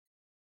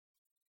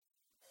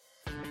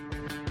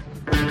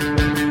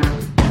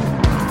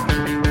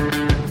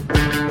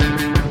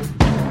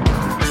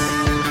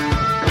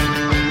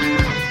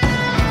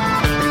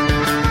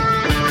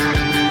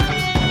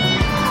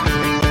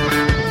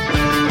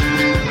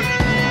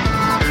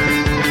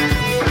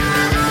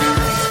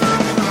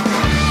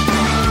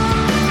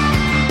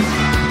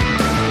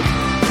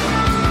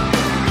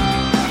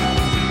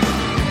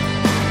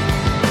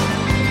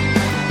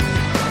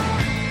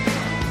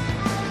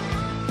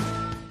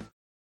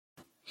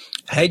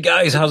Hey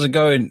guys, how's it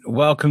going?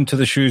 Welcome to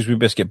the Shrewsbury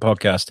Biscuit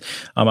podcast.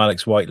 I'm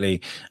Alex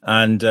Whiteley,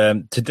 and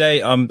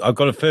today I've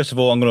got to. First of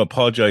all, I'm going to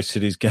apologise to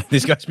these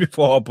guys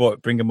before I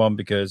bring them on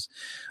because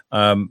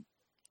I've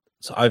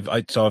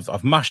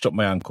mashed up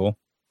my ankle.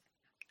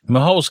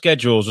 My whole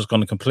schedule's just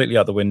gone completely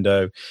out the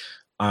window.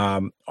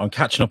 I'm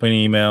catching up on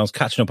emails,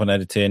 catching up on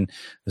editing.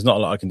 There's not a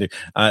lot I can do.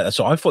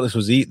 So I thought this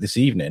was this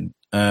evening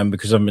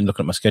because I've been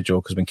looking at my schedule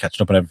because I've been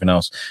catching up on everything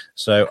else.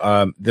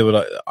 So they were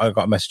like, I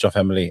got a message off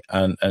Emily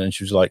and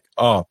she was like,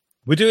 "Oh,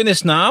 we're doing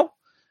this now?"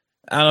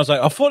 And I was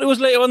like, "I thought it was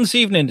later on this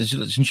evening." And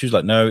she was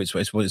like, "No, it's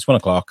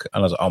 1:00." And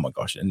I was like, "Oh my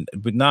gosh!"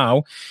 But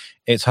now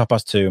it's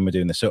 2:30 and we're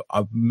doing this. So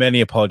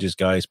many apologies,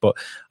 guys. But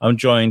I'm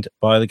joined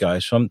by the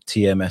guys from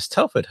TMS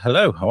Telford.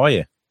 Hello, how are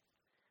you?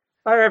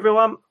 Hi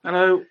everyone.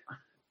 Hello.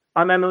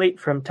 I'm Emily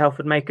from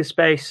Telford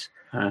MakerSpace.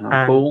 And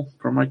I'm Paul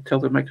from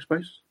Telford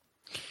MakerSpace.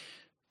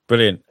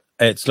 Brilliant.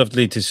 It's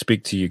lovely to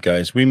speak to you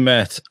guys. We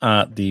met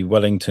at the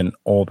Wellington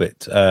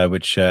Orbit,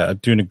 which are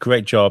doing a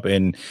great job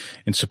in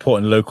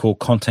supporting local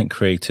content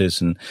creators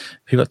and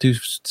people that do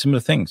similar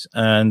things.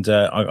 And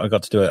I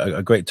got to do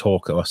a great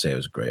talk. I say it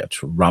was great. I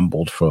just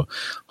rambled for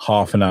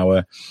half an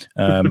hour.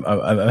 And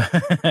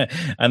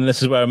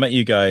this is where I met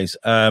you guys.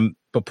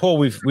 But Paul,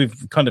 we've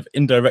kind of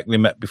indirectly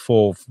met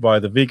before via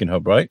the Vegan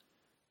Hub, right?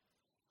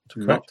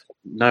 Correct?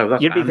 No,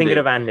 that's You'd be Andy. thinking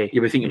of Andy. You'd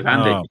be thinking of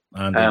Andy. Oh,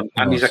 Andy.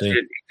 Andy's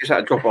actually just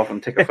had to drop off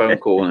and take a phone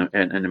call in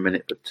a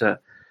minute.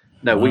 But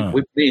no,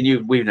 me and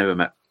you, we've never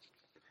met.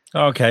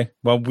 Okay.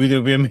 Well,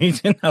 we'll be a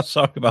meeting now.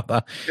 Sorry about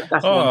that.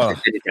 That's one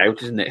to get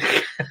out, isn't it?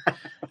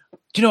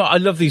 Do you know what? I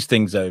love these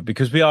things though,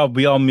 because we are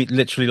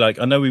literally like,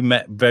 I know we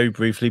met very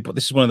briefly, but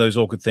this is one of those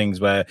awkward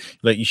things where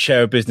like you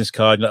share a business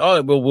card and like,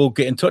 oh, we'll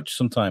get in touch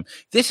sometime.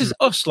 This is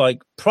us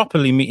like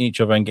properly meeting each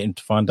other and getting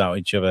to find out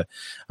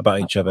about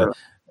each other.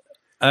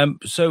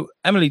 So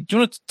Emily, do you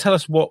want to tell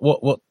us what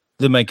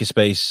the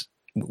MakerSpace,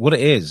 what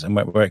it is and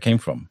where it came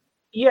from?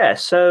 Yeah.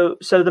 So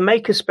the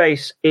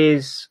MakerSpace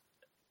is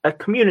a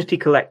community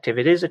collective.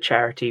 It is a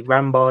charity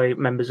run by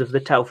members of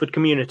the Telford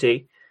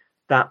community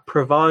that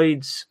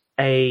provides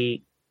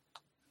a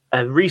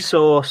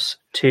resource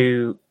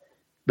to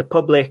the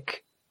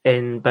public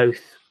in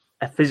both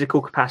a physical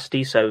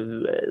capacity, so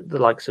the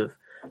likes of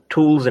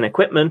tools and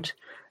equipment,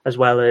 as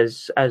well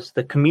as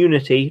the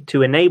community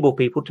to enable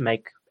people to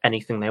make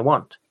anything they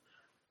want.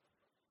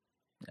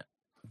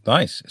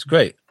 Nice. It's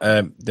great.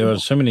 There are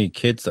so many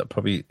kids that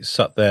probably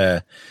sat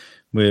there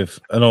with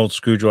an old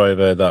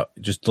screwdriver that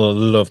just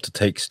love to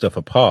take stuff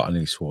apart. I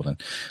nearly swore then.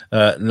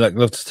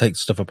 Love to take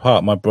stuff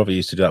apart. My brother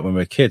used to do that when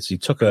we were kids. He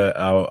took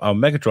our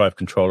Mega Drive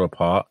controller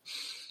apart,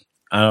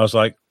 and I was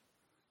like,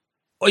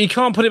 "Well, you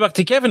can't put it back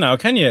together now,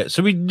 can you?"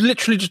 So we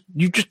literally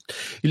you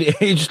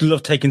just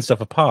love taking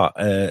stuff apart.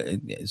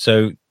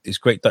 So it's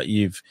great that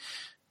you've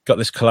got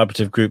this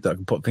collaborative group that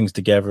can put things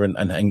together and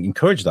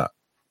encourage that.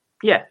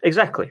 Yeah,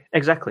 exactly.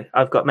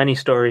 I've got many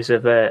stories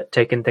of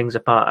taking things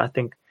apart. I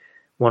think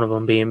one of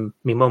them being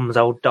my mum's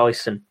old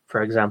Dyson,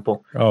 for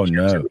example. Oh,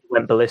 no.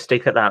 Went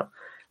ballistic at that.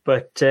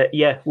 But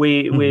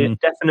we're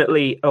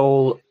definitely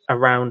all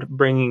around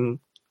bringing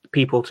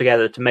people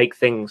together to make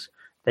things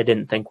they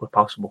didn't think were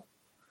possible.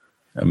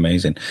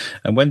 Amazing.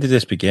 And when did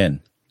this begin?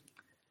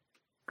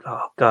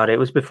 Oh, God, it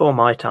was before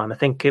my time. I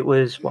think it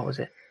was,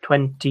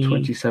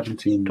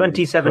 2017.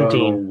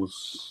 2017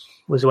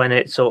 was when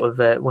it sort of,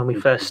 when we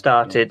first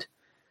started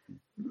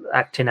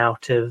acting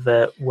out of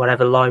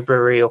whatever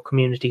library or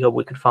community hub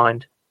we could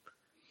find.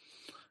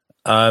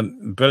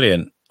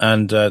 Brilliant.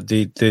 And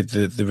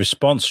the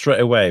response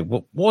straight away,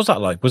 what was that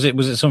like? Was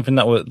it something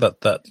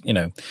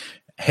that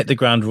hit the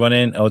ground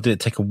running, or did it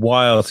take a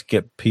while to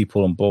get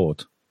people on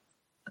board?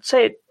 I'd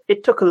say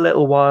it took a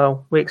little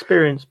while. We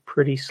experienced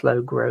pretty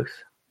slow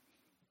growth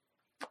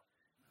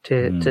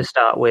to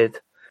start with.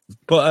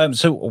 But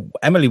so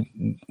Emily,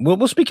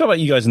 we'll speak about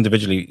you guys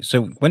individually.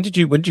 So when did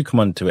you come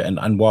onto it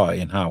and why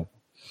and how?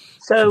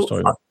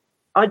 So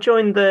I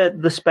joined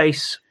the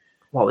space.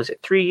 What was it?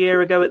 3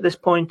 years ago at this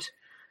point,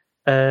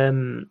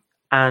 and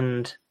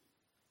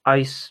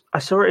I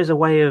saw it as a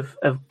way of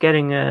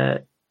getting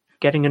a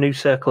new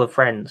circle of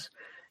friends.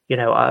 You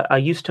know, I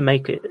used to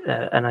make it,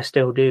 and I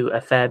still do a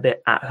fair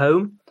bit at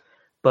home,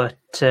 but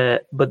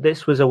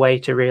this was a way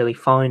to really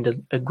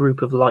find a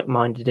group of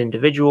like-minded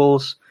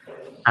individuals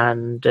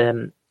and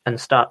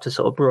start to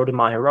sort of broaden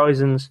my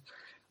horizons.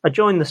 I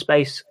joined the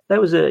space.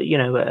 There was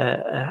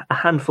a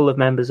handful of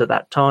members at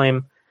that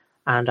time,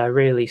 and I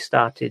really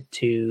started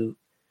to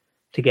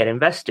get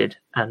invested.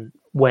 And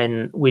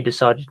when we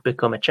decided to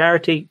become a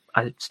charity,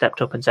 I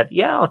stepped up and said,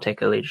 "Yeah, I'll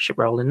take a leadership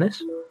role in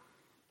this."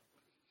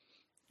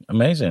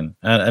 Amazing.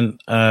 And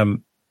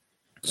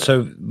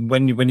so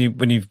when you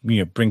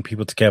bring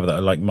people together that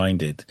are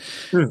like-minded,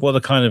 what are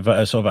the kind of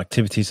sort of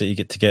activities that you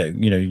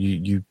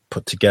you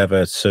put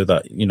together so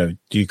that,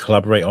 do you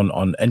collaborate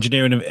on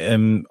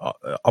engineering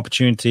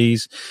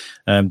opportunities?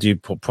 Do you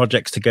put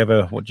projects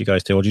together? What do you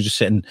guys do? Or do you just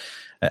sit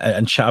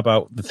and chat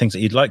about the things that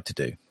you'd like to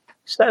do?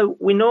 So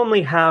we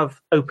normally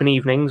have open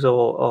evenings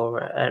or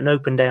an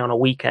open day on a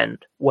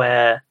weekend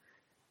where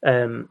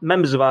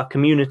members of our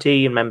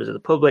community and members of the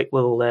public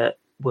will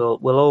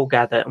all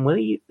gather, and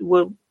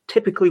we'll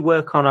typically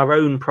work on our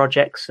own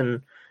projects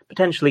and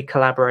potentially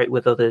collaborate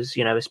with others,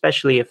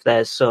 especially if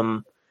there's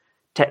some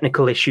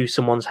technical issue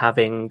someone's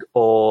having,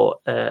 or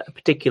a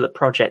particular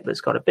project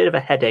that's got a bit of a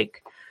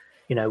headache.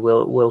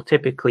 We'll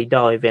typically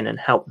dive in and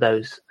help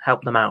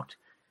them out.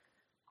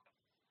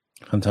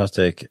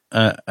 Fantastic.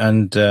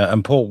 And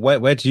Paul,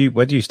 where do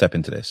you step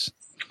into this?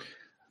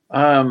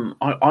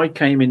 I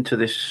came into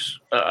this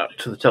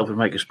to the Telford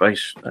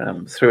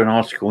MakerSpace through an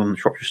article in the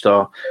Shropshire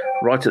Star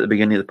right at the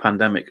beginning of the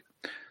pandemic.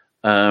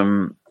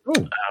 One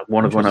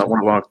of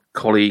our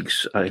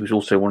colleagues, who was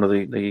also one of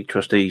the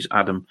trustees,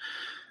 Adam,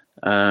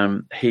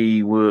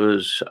 he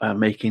was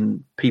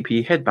making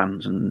PPE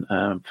headbands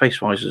and face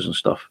visors and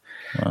stuff.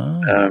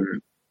 Wow.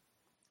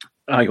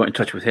 I got in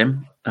touch with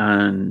him,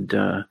 and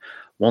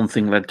one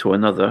thing led to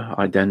another.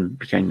 I then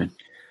became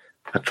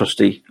a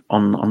trustee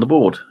on the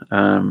board.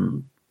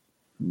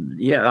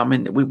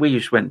 We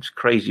just went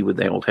crazy with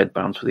the old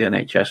headbands for the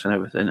NHS and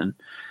everything,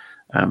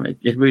 and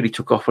it really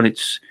took off. And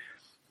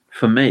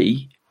for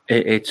me,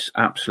 it's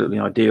absolutely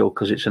ideal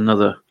because it's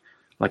another,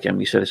 like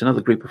Emily said, it's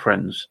another group of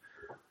friends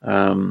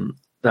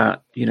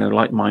that,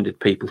 like-minded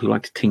people who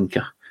like to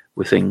tinker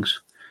with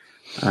things,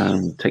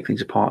 take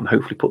things apart and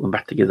hopefully put them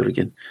back together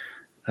again,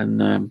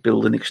 and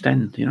build and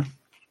extend.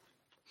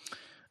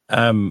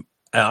 I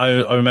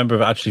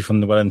remember actually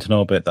from the Wellington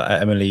Orbit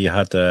that Emily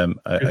had a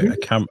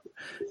camera.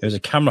 It was a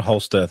camera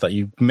holster that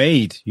you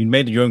made. You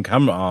made your own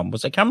camera arm.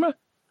 Was it a camera?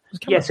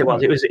 Yes, it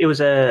was. It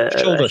was a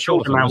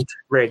shoulder mount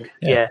rig.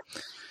 Yeah.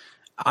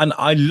 And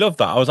I love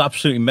that. I was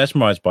absolutely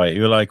mesmerized by it.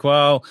 You were like,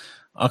 well,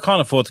 I can't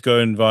afford to go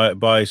and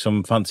buy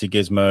some fancy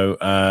gizmo,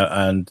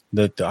 and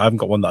I haven't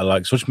got one that I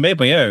like, so I just made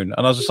my own.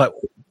 And I was just like,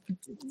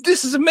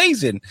 this is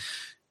amazing.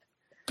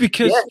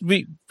 Because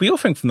we all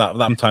think from that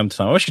time to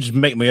time, I should just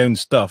make my own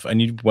stuff,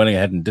 and you went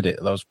ahead and did it.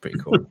 That was pretty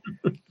cool.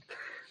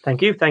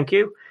 Thank you.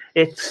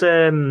 It's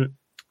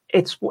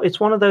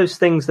one of those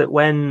things that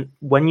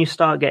when you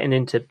start getting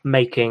into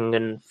making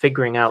and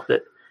figuring out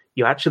that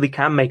you actually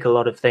can make a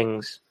lot of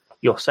things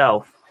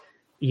yourself,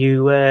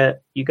 you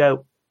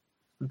go,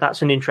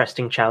 that's an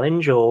interesting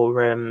challenge,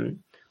 or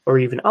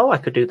even, I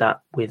could do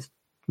that with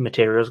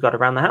materials got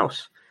around the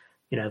house.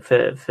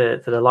 For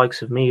the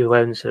likes of me who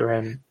owns their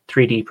own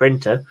 3D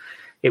printer,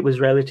 it was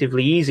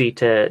relatively easy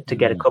to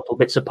get a couple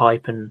bits of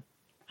pipe and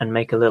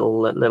make a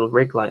little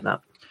rig like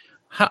that.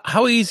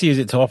 How easy is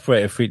it to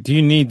operate a 3D? Do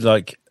you need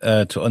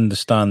to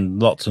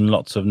understand lots and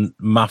lots of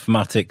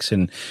mathematics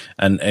and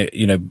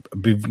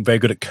be very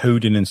good at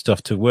coding and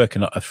stuff to work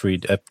in a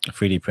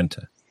 3D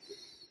printer?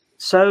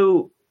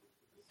 So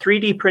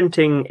 3D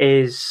printing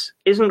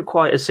isn't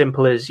quite as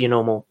simple as your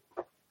normal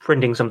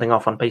printing something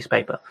off on piece of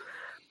paper,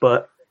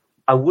 but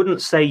I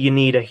wouldn't say you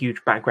need a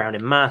huge background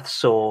in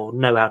maths or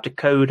know how to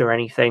code or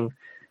anything.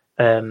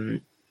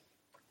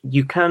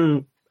 You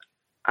can,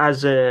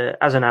 as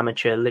an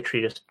amateur,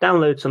 literally just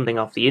download something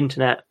off the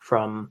internet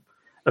from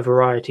a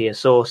variety of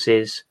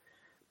sources,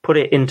 put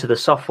it into the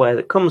software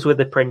that comes with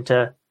the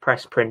printer,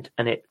 press print,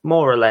 and it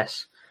more or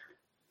less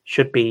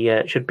should be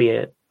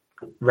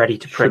ready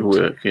to print.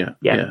 Should work,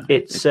 yeah.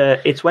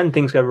 It's when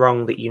things go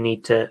wrong that you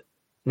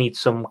need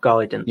some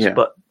guidance,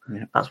 but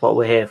that's what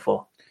we're here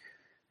for.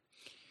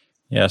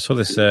 Yeah, I saw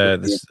this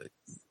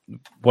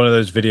one of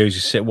those videos you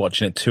sit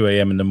watching at 2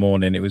 a.m. in the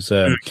morning. It was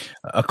a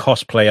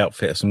cosplay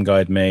outfit some guy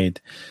had made.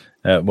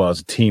 It was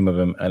a team of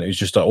them, and it was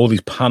just all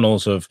these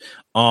panels of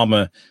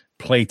armor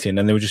plating,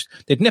 and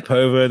they'd nip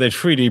over, they'd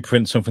 3D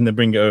print something, they'd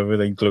bring it over,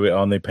 they'd glue it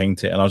on, they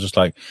paint it, and I was just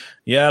like,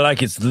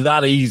 it's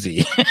that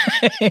easy.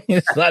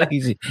 It's that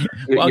easy.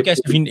 Well, I guess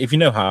if you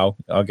know how,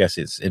 I guess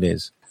it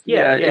is.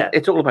 Yeah.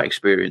 It's all about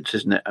experience,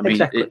 isn't it? I mean,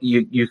 exactly.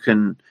 You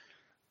can.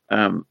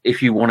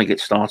 If you want to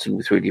get started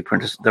with 3D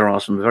printers, there are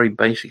some very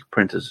basic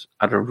printers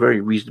at a very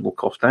reasonable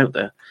cost out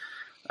there,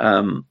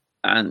 and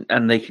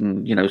they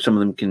can, some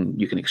of them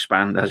you can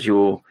expand as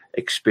your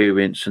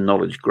experience and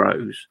knowledge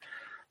grows,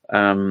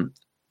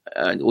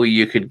 or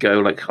you could go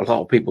like a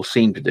lot of people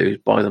seem to do,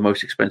 buy the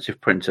most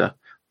expensive printer,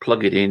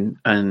 plug it in,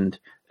 and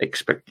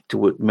expect it to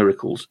work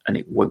miracles, and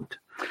it won't.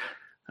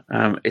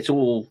 It's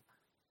all.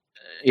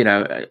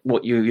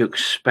 What you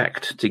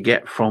expect to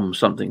get from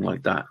something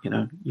like that.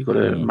 You've got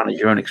to manage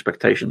your own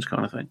expectations,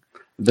 kind of thing.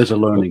 There's a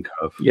learning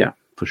curve,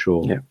 for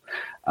sure. Yeah.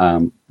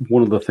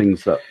 One of the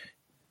things that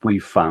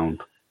we've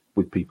found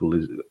with people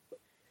is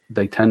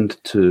they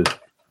tend to,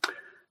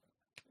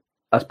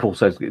 as Paul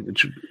says,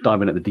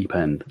 dive in at the deep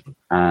end,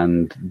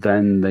 and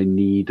then they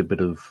need a bit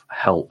of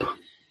help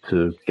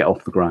to get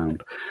off the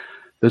ground.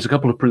 There's a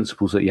couple of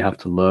principles that you have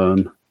to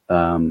learn.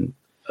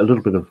 A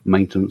little bit of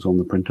maintenance on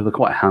the printer. They're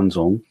quite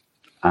hands-on.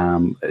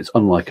 It's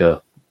unlike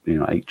a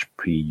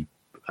HP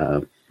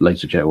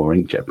laserjet or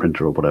inkjet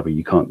printer or whatever.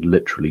 You can't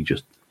literally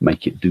just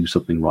make it do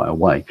something right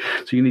away.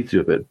 So you need to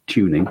do a bit of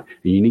tuning, and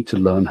you need to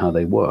learn how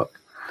they work.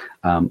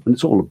 And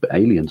it's all a bit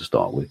alien to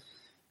start with,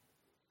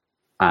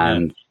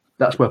 and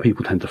that's where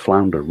people tend to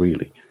flounder.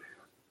 Really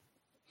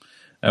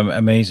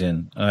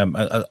amazing.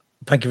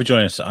 Thank you for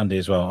joining us, Andy,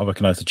 as well. I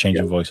recognise the change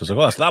in voice. I was like,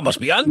 well, that must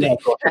be Andy.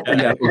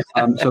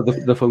 So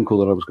the phone call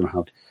that I was going to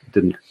have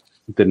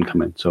didn't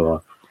come in, so I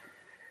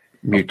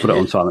put it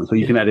on silent. So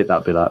you can edit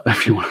that bit out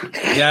if you want.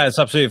 Yeah, it's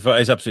absolutely fine.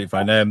 It's absolutely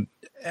fine.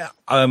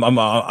 I'm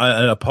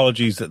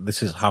apologies that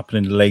this is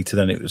happening later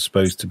than it was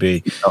supposed to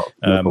be.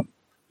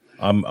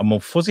 I'm more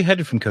fuzzy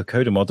headed from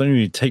cocodamol. I don't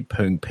really take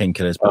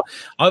painkillers, but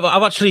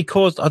I've actually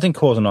I didn't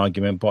cause an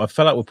argument, but I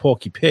fell out with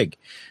Porky Pig.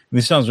 And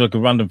this sounds like a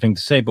random thing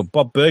to say, but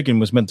Bob Bergen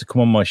was meant to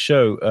come on my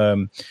show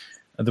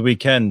at the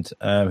weekend,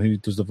 who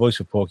does the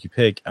voice of Porky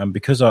Pig. And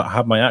because I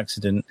had my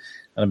accident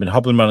and I've been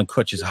hobbling around on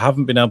crutches, I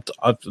haven't been able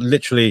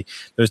to,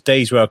 there's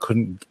days where I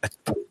couldn't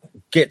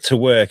get to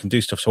work and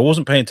do stuff. So I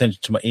wasn't paying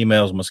attention to my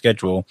emails and my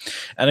schedule.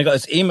 And I got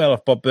this email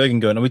off Bob Bergen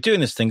going, are we doing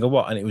this thing or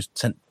what? And it was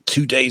sent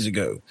 2 days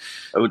ago.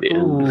 Oh,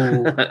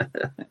 dear.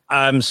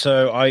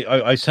 So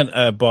I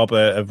sent Bob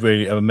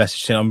a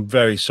message saying, I'm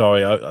very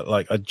sorry.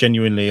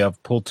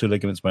 I've pulled 2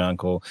 ligaments in my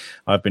ankle.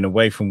 I've been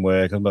away from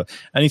work. And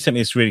he sent me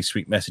this really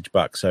sweet message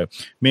back. So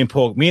me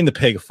and the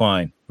pig are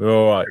fine. We're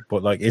all right.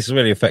 But it's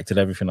really affected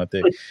everything I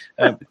do.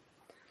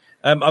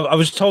 I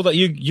was told that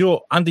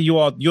you're Andy.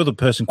 You're the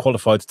person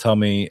qualified to tell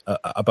me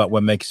about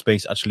where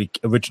MakerSpace actually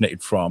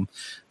originated from.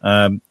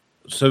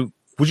 So,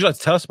 would you like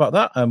to tell us about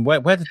that?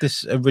 Where did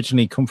this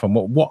originally come from?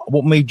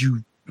 What made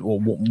you, or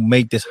what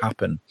made this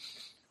happen?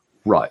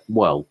 Right.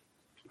 Well,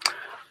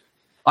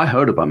 I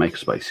heard about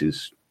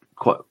MakerSpaces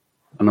quite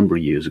a number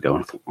of years ago,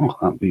 and I thought,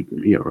 that'd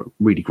be a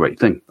really great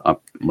thing. I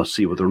must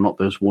see whether or not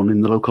there's one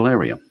in the local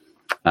area.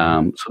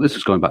 So this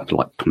is going back to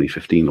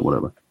 2015 or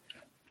whatever,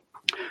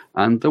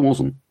 and there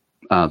wasn't.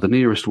 The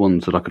nearest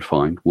ones that I could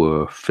find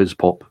were Fizz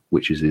Pop,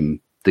 which is in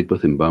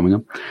Digbeth in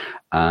Birmingham,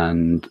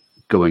 and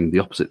going the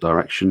opposite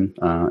direction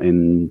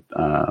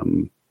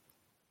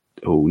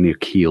near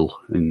Keele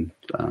in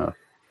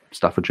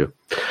Staffordshire.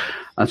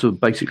 And so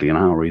basically an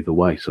hour either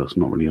way, so it's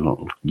not really a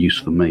lot of use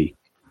for me.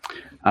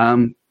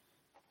 And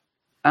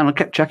I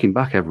kept checking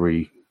back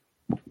every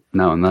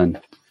now and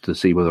then to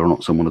see whether or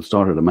not someone had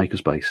started a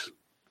MakerSpace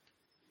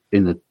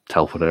in the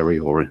Telford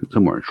area or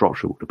somewhere in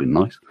Shropshire. Would have been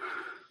nice.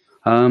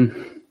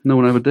 No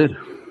one ever did.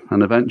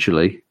 And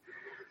eventually,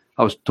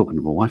 I was talking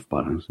to my wife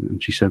about it,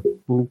 and she said,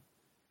 well,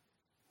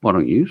 why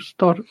don't you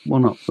start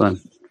one up then?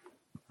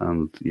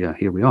 And yeah,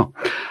 here we are.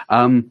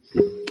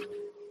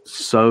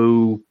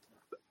 So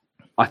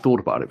I thought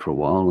about it for a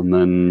while and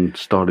then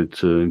started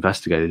to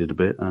investigate it a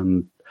bit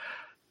and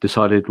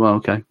decided, well,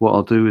 okay, what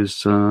I'll do is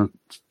start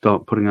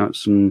putting out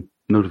some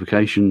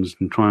notifications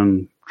and try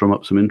and drum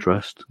up some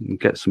interest and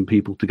get some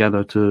people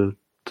together to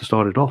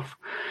start it off.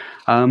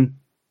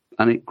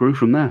 And it grew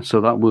from there. So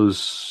that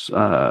was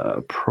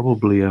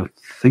probably,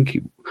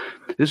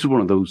 this is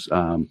one of those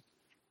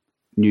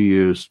New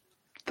Year's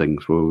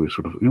things where we were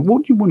sort of,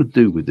 what do you want to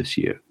do with this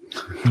year?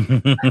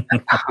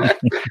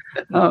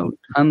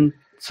 And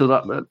so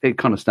that it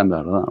kind of stemmed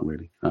out of that,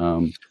 really.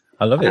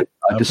 I love it.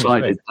 I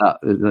decided that,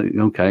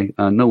 okay,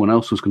 no one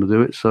else was going to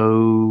do it,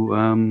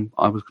 so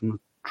I was going to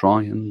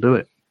try and do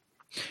it.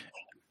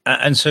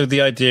 And so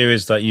the idea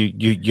is that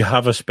you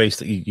have a space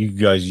that you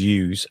guys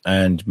use,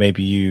 and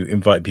maybe you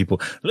invite people,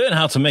 learn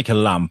how to make a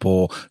lamp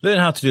or learn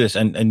how to do this,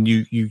 and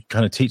you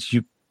kind of teach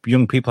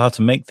young people how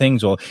to make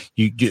things, or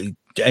you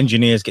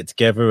engineers get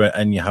together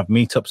and you have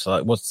meetups.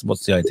 Like, what's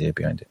the idea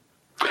behind it?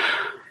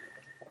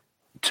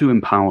 To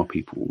empower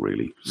people,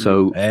 really.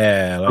 So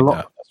yeah, I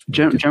like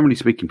that. Generally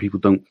speaking, people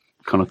don't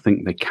kind of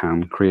think they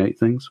can create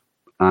things,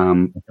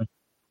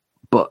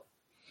 but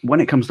when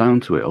it comes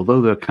down to it,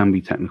 although there can be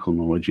technical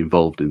knowledge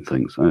involved in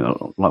things,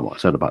 like what I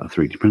said about the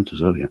 3D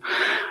printers earlier,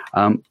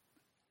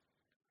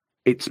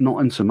 it's not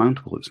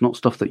insurmountable. It's not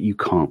stuff that you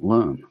can't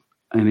learn.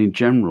 And in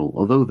general,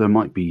 although there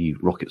might be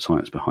rocket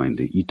science behind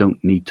it, you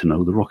don't need to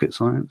know the rocket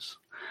science.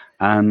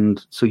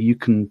 And so you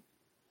can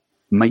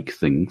make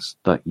things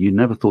that you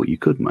never thought you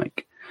could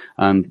make.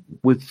 And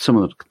with some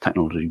of the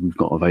technology we've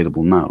got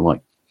available now,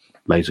 like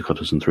laser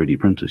cutters and 3D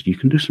printers, you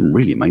can do some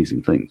really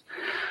amazing things.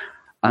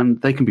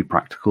 And they can be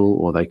practical,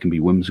 or they can be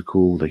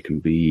whimsical. They can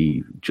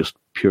be just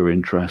pure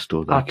interest,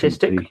 or they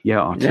artistic. Can be,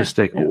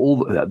 artistic. Yeah. All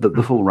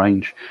the full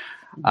range.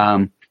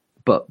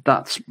 But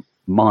that's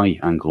my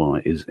angle on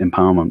it: is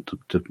empowerment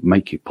to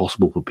make it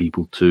possible for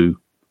people to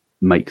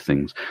make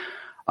things.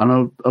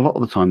 And a lot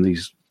of the time,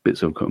 these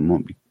bits of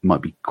equipment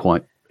might be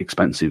quite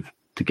expensive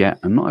to get,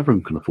 and not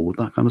everyone can afford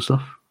that kind of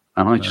stuff.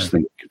 And I just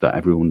think that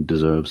everyone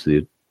deserves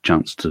the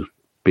chance to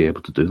be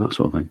able to do that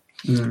sort of thing.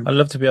 I'd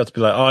love to be able to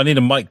be like, I need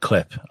a mic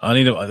clip.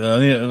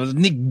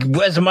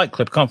 Where's a mic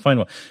clip? Can't find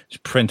one.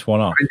 Just print one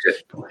off.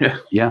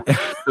 Yeah.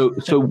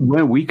 So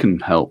where we can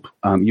help,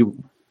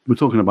 we're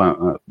talking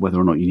about whether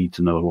or not you need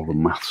to know a lot of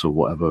maths or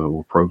whatever,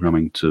 or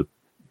programming to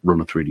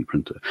run a 3D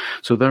printer.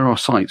 So there are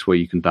sites where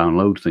you can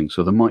download things.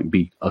 So there might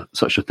be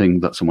such a thing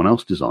that someone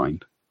else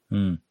designed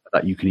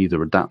that you can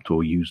either adapt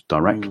or use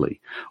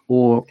directly,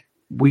 or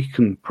we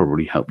can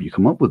probably help you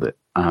come up with it.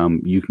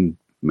 You can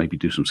maybe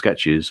do some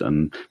sketches,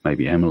 and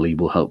maybe Emily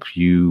will help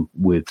you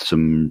with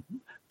some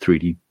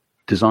 3D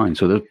design.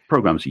 So there are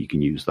programs that you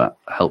can use that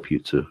help you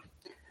to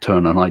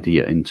turn an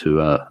idea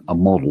into a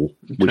model,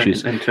 which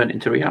is then turn it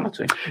into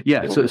reality.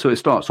 Yeah, so it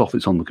starts off,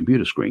 it's on the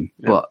computer screen,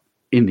 but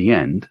in the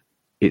end,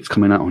 it's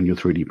coming out on your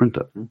 3D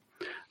printer.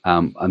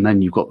 And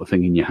then you've got the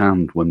thing in your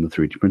hand when the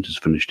 3D printer's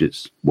finished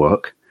its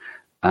work,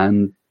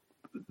 and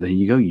there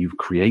you go, you've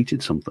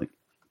created something.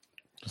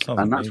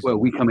 And that's where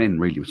we come in,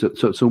 really.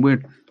 So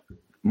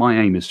my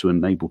aim is to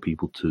enable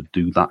people to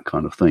do that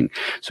kind of thing.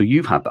 So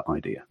you've had that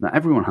idea. Now,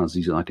 everyone has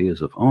these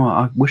ideas of,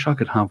 I wish I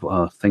could have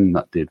a thing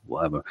that did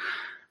whatever.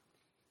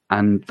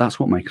 And that's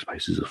what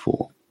MakerSpaces are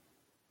for,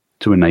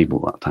 to enable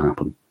that to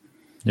happen.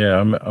 Yeah,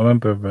 I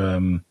remember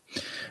when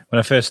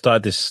I first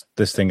started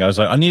this thing, I was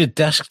like, I need a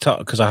desktop,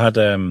 because I had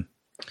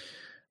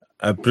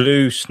a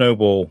blue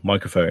Snowball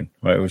microphone,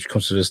 right, which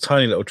comes with this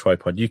tiny little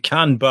tripod. You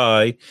can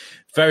buy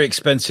very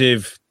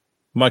expensive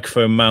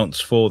microphone mounts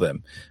for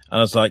them. And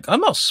I was like, I'm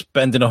not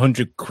spending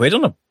 £100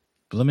 on a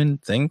blooming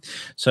thing.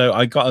 So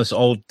I got this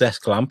old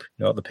desk lamp,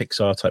 the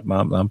Pixar type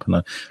lamp, and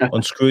I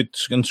unscrewed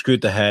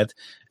the head.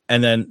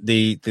 And then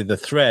the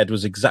thread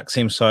was exact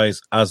same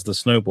size as the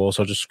Snowball.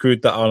 So I just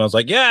screwed that on. I was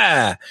like,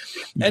 yeah,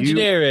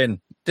 engineering,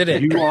 did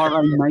it. You are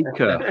a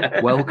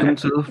maker. Welcome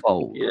to the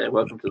fold. Yeah,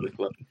 welcome to the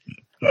club.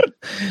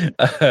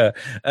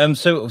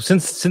 So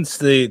since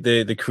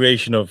the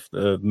creation of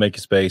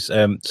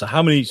MakerSpace, so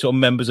how many sort of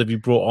members have you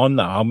brought on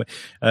now?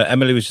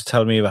 Emily was just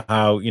telling me about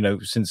how,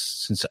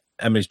 since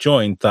Emily's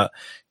joined, that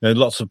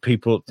lots of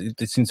people,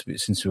 it seems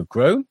to have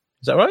grown.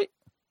 Is that right?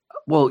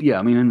 Well, yeah.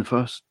 I mean, in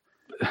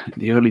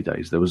the early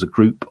days, there was a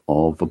group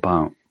of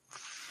about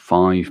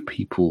 5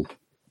 people,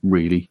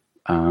 really.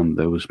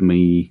 There was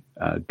me,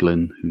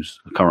 Glyn, who's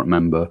a current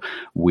member.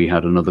 We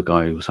had another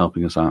guy who was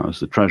helping us out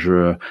as the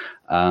treasurer.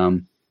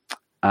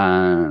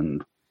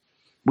 And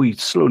we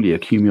slowly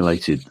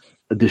accumulated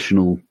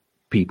additional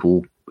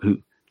people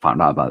who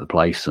found out about the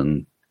place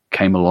and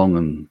came along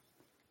and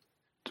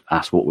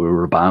asked what we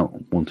were about,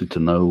 wanted to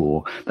know,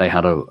 or they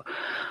had a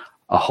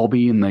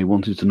hobby and they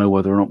wanted to know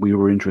whether or not we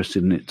were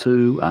interested in it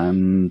too.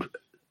 And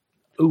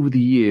over the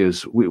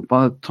years,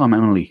 by the time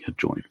Emily had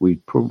joined, we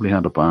probably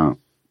had about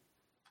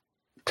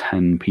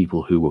 10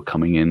 people who were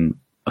coming in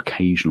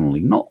occasionally,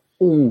 not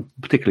all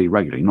particularly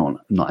regularly,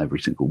 not every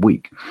single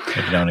week.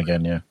 Every now and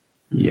again, yeah.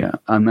 Yeah,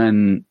 and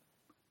then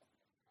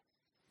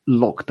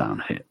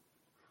lockdown hit.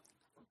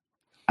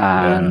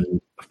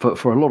 And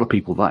for a lot of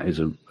people, that is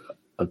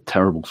a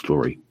terrible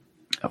story.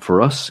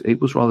 For us,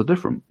 it was rather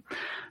different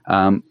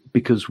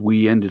because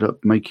we ended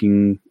up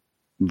making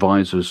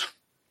visors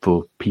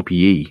for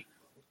PPE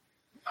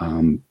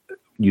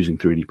using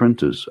 3D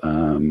printers.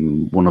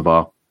 One of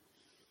our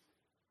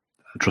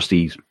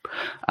trustees,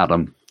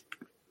 Adam,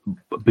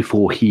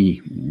 before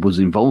he was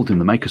involved in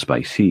the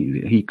MakerSpace,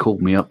 he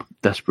called me up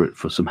desperate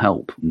for some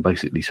help and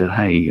basically said,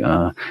 hey,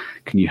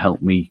 can you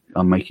help me?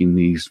 I'm making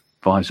these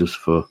visors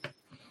for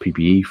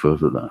PPE for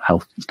the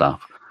health staff,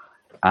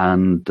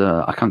 and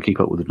I can't keep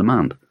up with the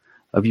demand.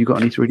 Have you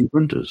got any 3D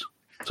printers?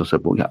 So I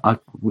said, well, yeah,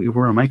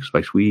 we're a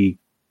MakerSpace. We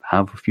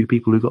have a few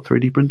people who've got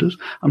 3D printers.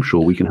 I'm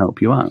sure we can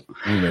help you out.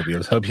 We may be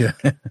able to help you.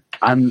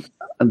 and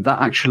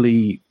that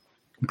actually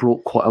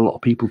brought quite a lot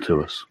of people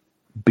to us,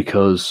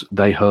 because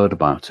they heard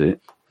about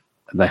it,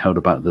 they heard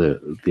about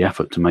the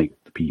effort to make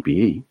the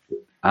PPE,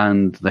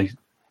 and they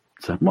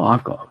said, well,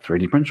 I've got a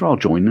 3D printer, I'll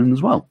join in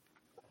as well.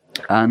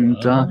 And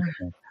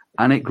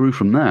it grew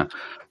from there.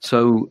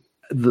 So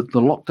the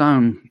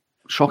lockdown,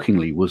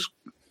 shockingly, was,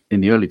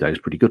 in the early days,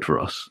 pretty good for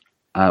us.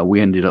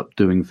 We ended up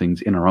doing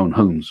things in our own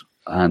homes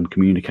and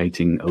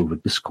communicating over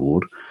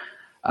Discord.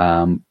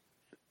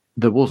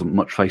 There wasn't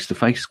much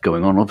face-to-face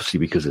going on, obviously,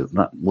 because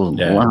that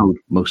wasn't allowed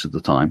most of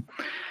the time.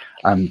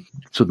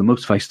 So the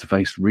most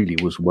face-to-face really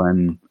was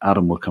when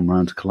Adam would come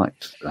around to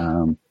collect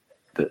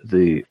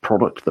the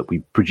product that we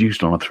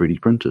produced on our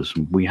 3D printers.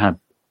 We had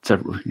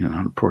several,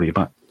 probably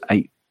about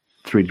 8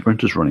 3D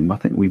printers running. I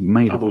think we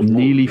made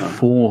nearly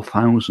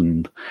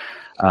 4,000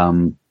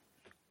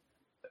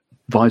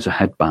 visor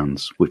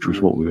headbands, which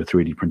was what we were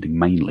 3D printing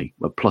mainly,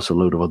 but plus a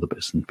load of other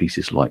bits and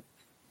pieces like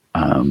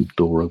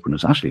door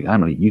openers. Actually, I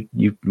know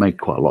you made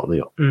quite a lot of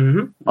the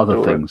other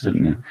door things,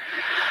 didn't you?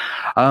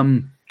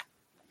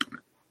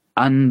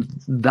 And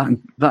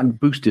that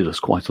boosted us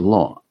quite a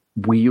lot.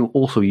 We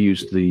also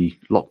used the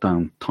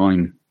lockdown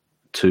time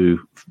to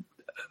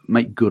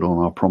make good on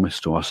our promise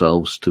to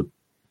ourselves to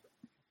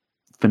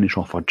finish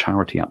off our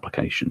charity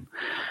application,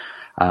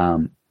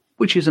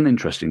 which is an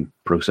interesting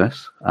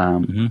process.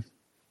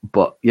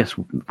 But yes,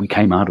 we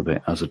came out of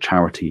it as a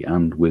charity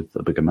and with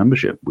a bigger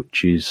membership,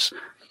 which is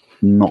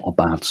not a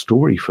bad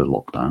story for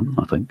lockdown,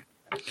 I think.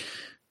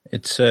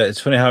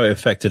 It's funny how it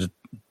affected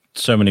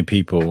so many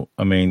people.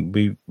 I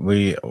mean,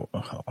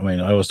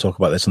 I always talk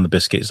about this on the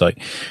Biscuit. It's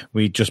like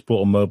we just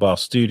bought a mobile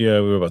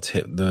studio. We were about to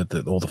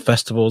hit all the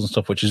festivals and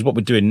stuff, which is what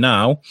we're doing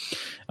now.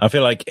 I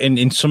feel like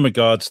in some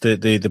regards,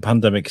 the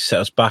pandemic set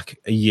us back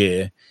a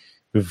year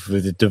with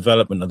the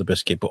development of the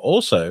Biscuit, but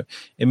also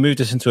it moved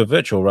us into a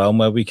virtual realm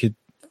where we could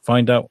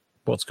find out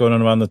what's going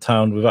on around the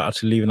town without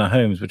actually leaving our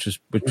homes, which was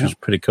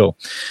pretty cool.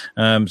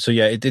 So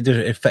yeah, it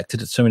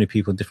affected so many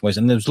people in different ways,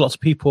 and there was lots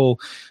of people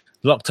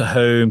locked at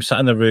home, sat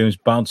in their rooms,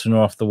 bouncing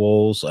off the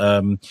walls.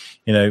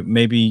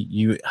 Maybe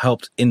you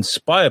helped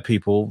inspire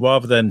people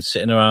rather than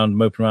sitting around,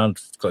 moping around,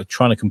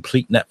 trying to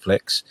complete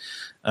Netflix.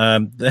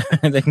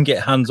 They can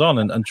get hands on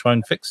and try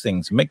and fix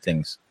things, and make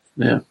things.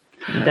 Yeah.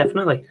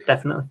 Definitely.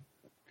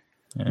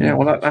 Yeah,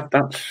 well,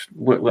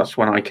 that's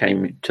when I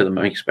came to the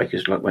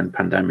MakerSpace, like when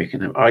pandemic,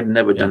 and I'd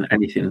never done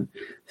anything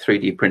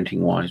 3D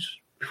printing wise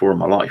before in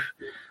my life.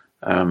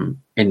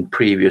 In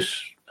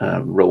previous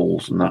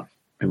roles and that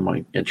in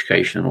my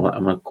education and all that,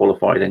 I'm a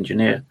qualified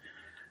engineer.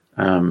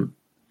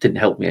 Didn't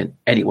help me in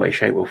any way,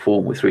 shape, or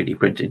form with 3D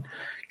printing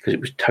because it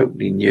was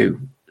totally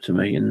new to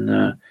me.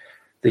 And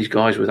these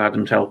guys with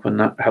Adam's help and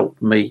that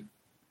helped me,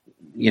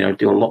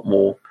 do a lot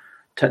more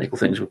technical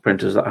things with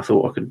printers that I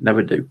thought I could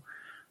never do.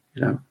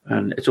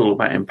 And it's all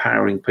about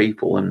empowering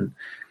people and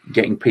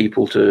getting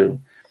people to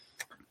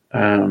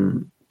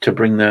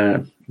bring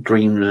their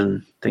dreams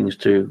and things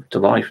to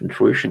life and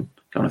fruition,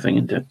 kind of thing,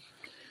 into it.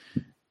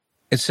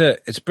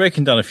 It's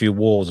breaking down a few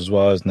walls as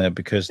well, isn't it?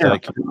 Because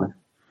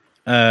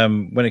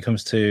when it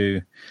comes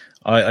to,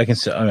 I can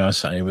say, I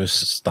certainly with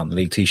Stan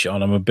Lee t-shirt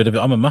on.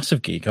 I'm a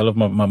massive geek. I love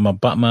my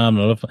Batman.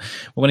 But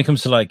when it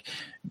comes to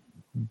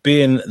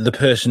being the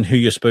person who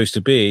you're supposed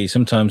to be,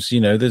 sometimes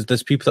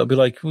there's people that'll be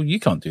like, well, you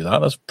can't do that,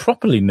 that's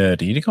properly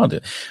nerdy, you can't do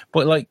it.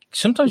 But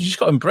sometimes you just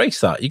got to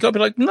embrace that. You got to be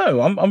like,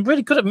 no, I'm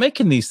really good at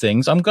making these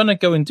things, I'm gonna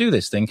go and do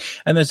this thing,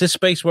 and there's this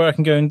space where I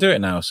can go and do it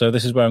now, so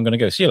this is where I'm gonna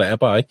go. See you later,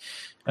 bye.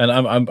 And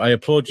I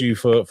applaud you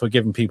for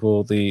giving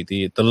people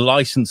the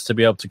license to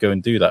be able to go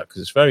and do that,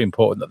 because it's very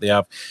important that they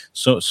have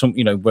some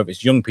whether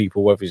it's young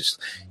people, whether it's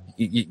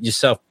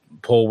yourself,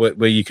 Paul,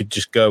 where you could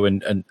just go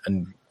and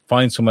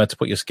find somewhere to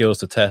put your skills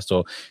to test,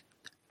 or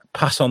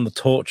pass on the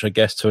torch, I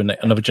guess, to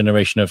another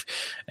generation of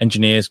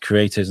engineers,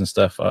 creators, and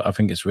stuff. I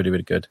think it's really,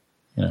 really good.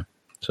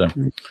 So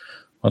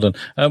well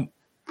done,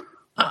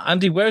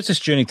 Andy. Where is this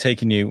journey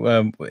taking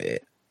you?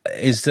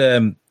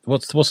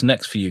 What's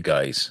next for you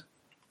guys?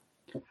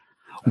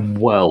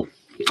 Well,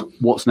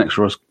 what's next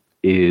for us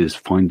is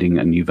finding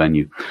a new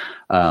venue.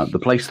 The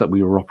place that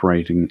we are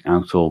operating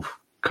out of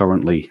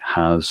currently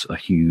has a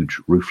huge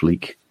roof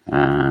leak.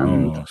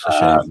 And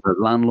the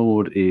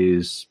landlord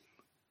is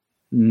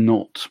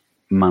not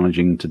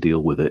managing to deal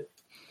with it,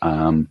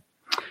 and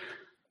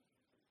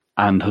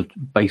have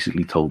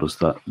basically told us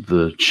that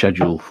the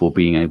schedule for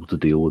being able to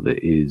deal with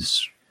it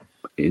is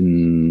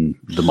in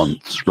the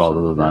months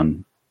rather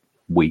than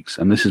weeks.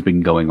 And this has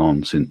been going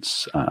on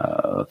since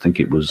I think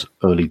it was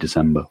early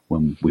December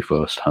when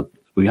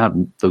we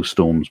had those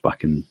storms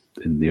back in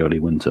the early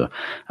winter,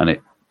 and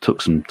it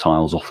took some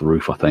tiles off the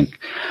roof, I think.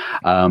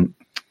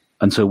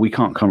 And so we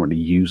can't currently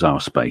use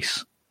our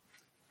space.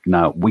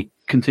 Now, we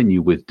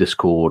continue with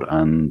Discord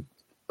and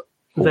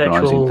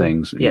organising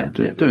things,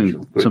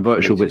 doing some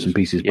virtual bits and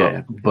pieces,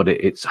 but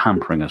it's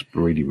hampering us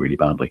really, really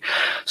badly.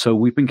 So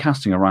we've been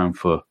casting around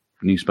for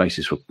new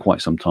spaces for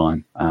quite some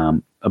time,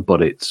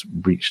 but it's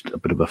reached a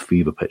bit of a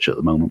fever pitch at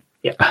the moment.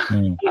 Yeah.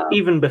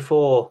 Even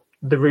before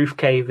the roof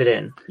caved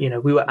in,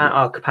 we were at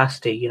our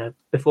capacity.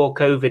 Before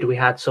COVID, we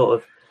had sort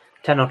of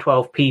 10 or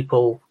 12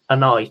 people a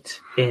night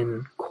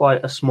in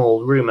quite a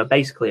small room,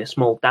 basically a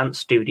small dance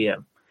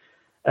studio.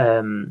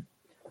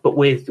 But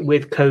with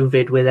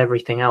COVID, with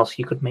everything else,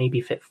 you could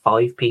maybe fit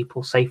 5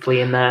 people safely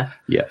in there.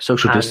 Yeah,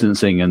 social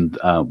distancing and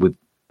with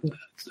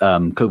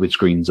COVID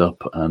screens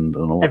up and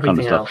all that kind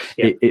of stuff.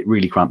 It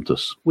really cramped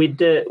us. We'd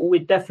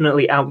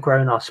definitely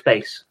outgrown our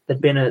space.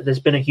 There's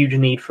been a huge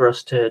need for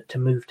us to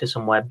move to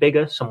somewhere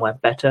bigger, somewhere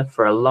better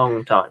for a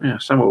long time. Yeah,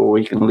 somewhere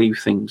where you can leave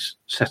things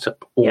set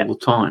up all the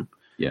time.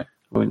 Yeah.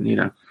 When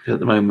at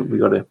the moment we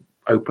got to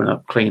open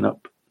up, clean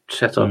up,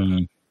 set up,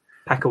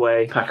 pack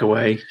away,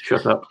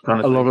 shut up. Kind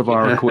of a lot of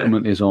our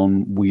equipment is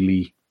on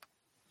wheelie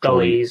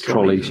trolleys.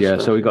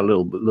 So we've got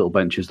little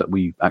benches that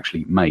we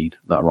actually made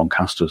that are on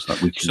casters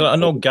that we can. So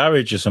an old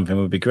garage or something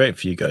would be great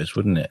for you guys,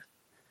 wouldn't it?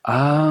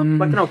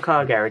 Like an old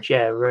car garage,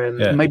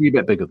 maybe a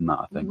bit bigger than that,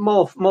 I think.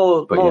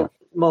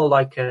 More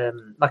like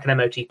an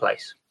MOT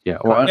place. Yeah,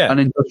 or an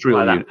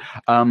industrial unit.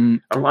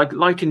 Like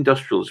light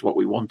industrial is what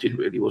we wanted,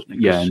 really, wasn't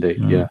it? Yeah,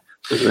 indeed. Yeah.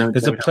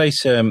 There's a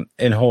place in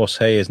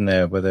Horsehay, isn't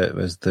there, where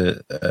there's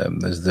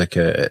like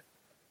a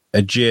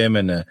gym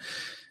and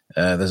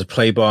there's a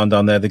play barn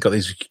down there. They've got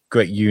these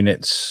great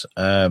units,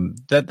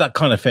 that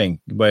kind of thing,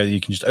 where you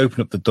can just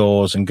open up the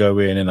doors and go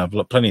in and have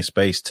plenty of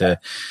space to.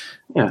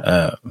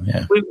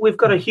 We've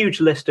got a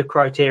huge list of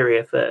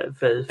criteria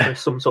for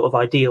some sort of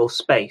ideal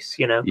space.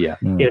 It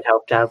would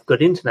help to have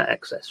good internet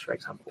access, for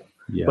example.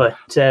 Yeah. But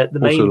the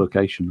main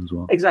location as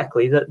well.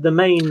 Exactly. The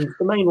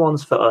main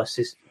ones for us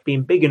is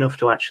being big enough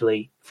to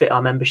actually fit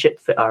our membership,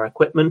 fit our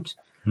equipment,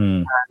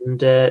 and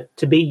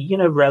to be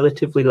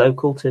relatively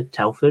local to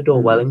Telford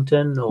or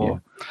Wellington,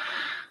 or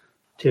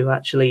to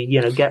actually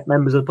get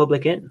members of the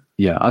public in.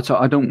 Yeah,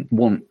 I don't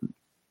want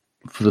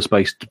for the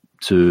space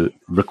to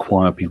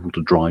require people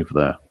to drive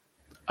there.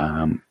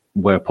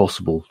 Where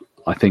possible,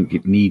 I think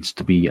it needs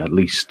to be at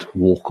least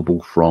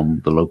walkable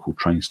from the local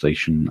train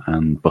station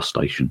and bus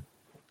station.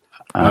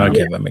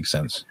 Okay, that makes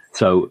sense.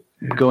 So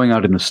going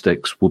out in the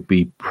sticks would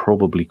be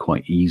probably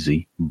quite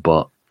easy,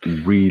 but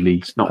really,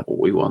 it's not what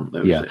we want,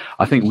 though. Yeah,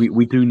 I think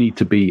we do need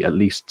to be at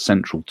least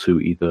central to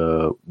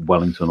either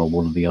Wellington or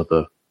one of the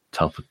other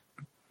Telford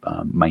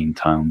main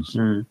towns.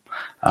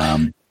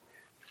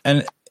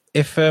 And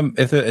if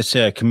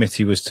say a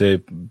committee was to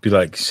be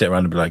like sit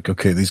around and be like,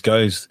 okay, these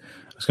guys,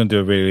 I was going to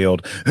do a really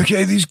old,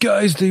 okay, these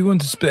guys, they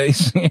want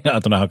space. I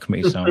don't know how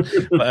committees sound,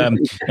 but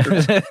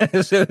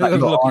that's your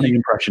Arnie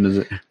impression, is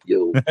it?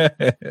 Yo.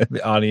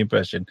 The Arnie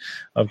impression.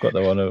 I've got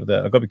that one over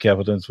there. I've got to be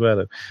careful, don't swear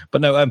though.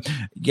 But no,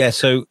 yeah.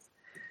 So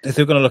if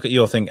they're going to look at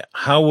your thing,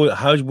 how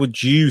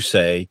would you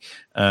say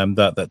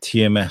that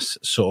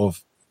TMS sort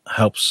of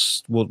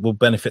helps will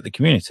benefit the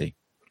community?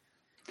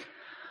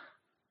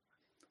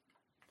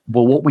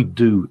 Well, what we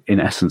do,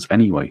 in essence,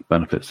 anyway,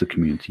 benefits the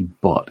community,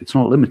 but it's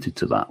not limited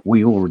to that.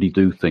 We already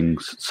do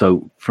things.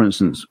 So, for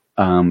instance,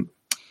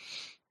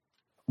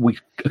 we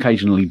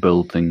occasionally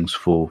build things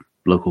for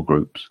local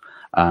groups.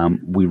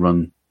 We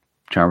run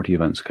charity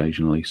events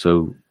occasionally.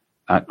 So,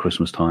 at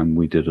Christmas time,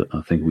 we did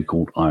a thing we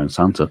called Iron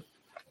Santa.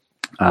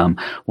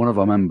 One of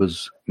our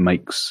members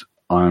makes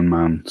Iron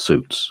Man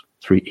suits.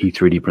 He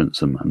 3D prints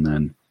them and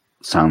then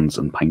sands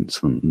and paints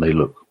them. And they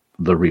look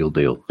the real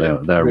deal.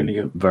 They're really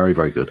good. Very,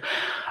 very good.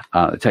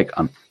 They take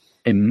an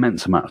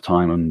immense amount of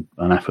time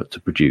and effort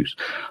to produce.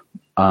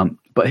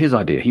 But his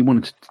idea, he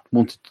wanted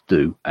to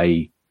do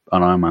an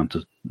Iron Man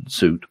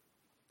suit,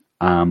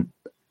 and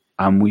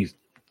we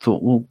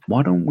thought, well,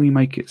 why don't we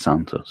make it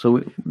Santa?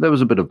 So there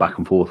was a bit of back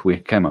and forth. We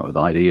came up with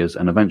ideas,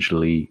 and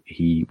eventually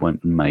he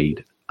went and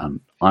made an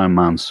Iron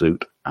Man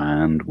suit,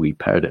 and we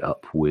paired it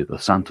up with a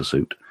Santa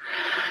suit.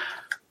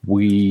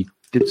 We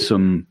did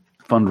some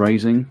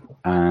fundraising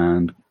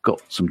and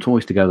got some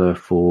toys together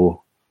for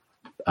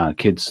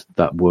kids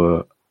that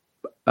were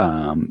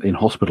in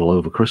hospital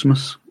over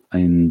Christmas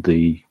in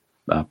the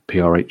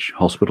PRH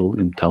hospital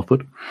in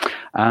Telford,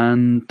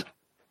 and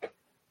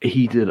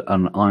he did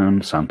an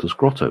Iron Santa's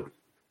grotto.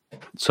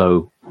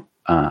 So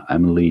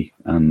Emily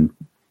and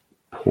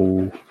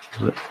Paul,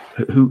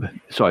 who?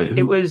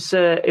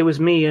 It was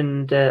me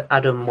and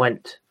Adam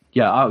went.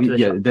 Yeah,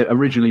 they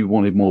originally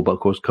wanted more, but of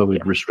course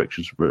COVID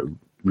restrictions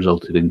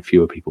resulted in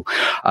fewer people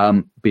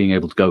being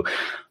able to go.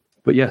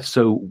 But yeah,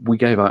 so we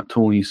gave out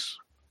toys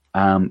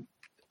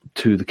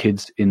to the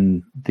kids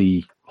in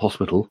the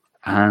hospital,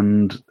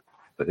 and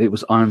it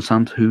was Iron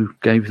Santa who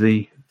gave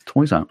the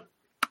toys out.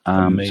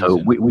 So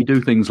we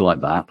do things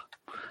like that,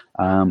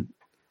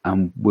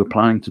 and we're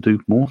planning to do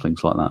more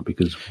things like that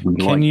because we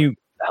Can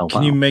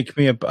you make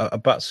me a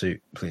bat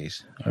suit,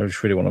 please? I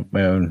just really want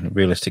my own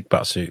realistic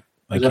bat suit.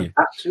 Thank you.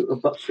 Bat suit or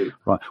butt suit?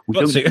 Right.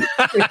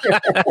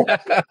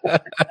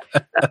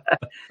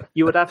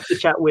 You would have to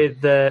chat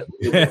with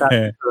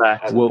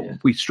Well,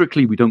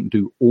 we don't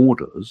do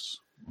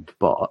orders,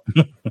 but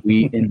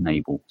we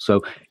enable. So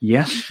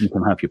yes, you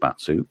can have your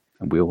bat suit,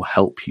 and we'll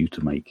help you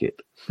to make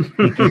it.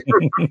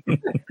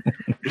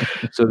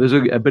 So there's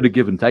a bit of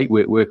give and take.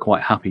 We're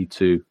quite happy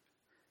to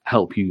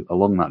help you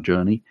along that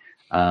journey,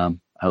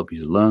 help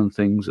you to learn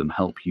things and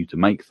help you to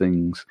make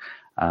things.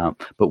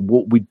 But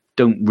what we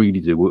don't really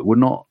do, we're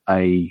not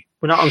a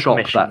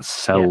shop that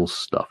sells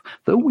stuff.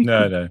 Though we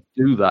could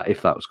do that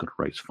if that was going to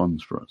raise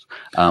funds for us.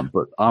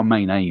 But our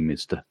main aim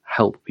is to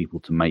help people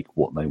to make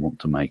what they want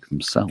to make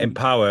themselves.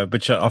 Empower,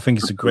 which I think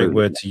is a great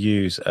word to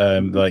use.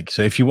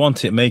 So if you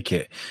want it, make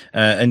it.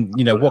 And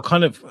what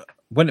kind of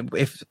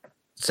if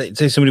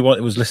say somebody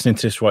was listening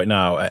to this right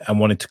now and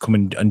wanted to come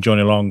and join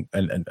along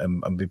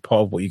and be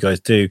part of what you guys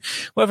do,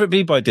 whether it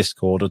be by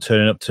Discord or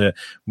turning up to,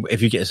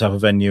 if you get yourself a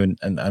venue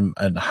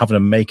and having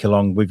a make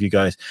along with you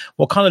guys,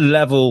 what kind of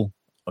level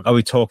are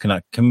we talking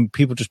at? Can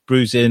people just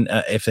bruise in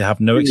if they have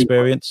no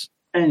experience?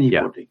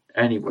 Anybody.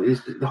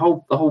 The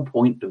whole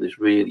point of this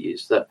really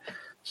is that,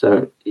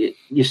 so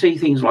you see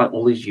things like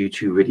all these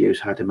YouTube videos,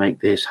 how to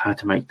make this, how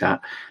to make that,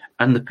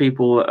 and the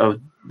people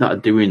that are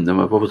doing them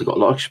have obviously got a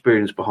lot of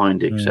experience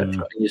behind it, etc.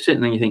 And you're sitting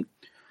there and you think,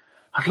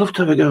 I'd love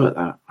to have a go at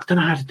that. I don't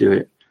know how to do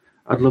it.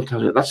 I'd love to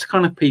have it. That's the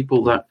kind of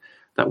people that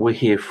we're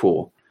here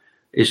for,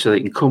 is so they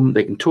can come,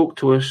 they can talk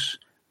to us,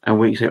 and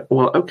we can say,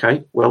 well,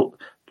 okay, well,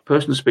 the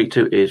person to speak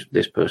to is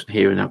this person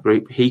here in our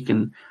group. He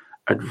can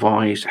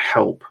advise,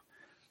 help,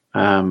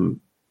 tell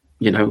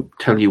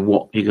you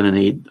what you're going to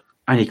need,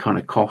 any kind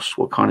of costs,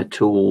 what kind of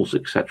tools,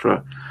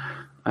 etc.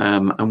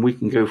 And we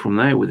can go from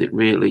there with it,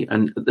 really.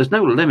 And there's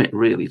no limit,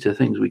 really, to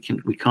things we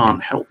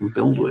can't help and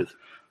build with.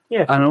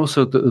 Yeah, and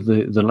also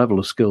the level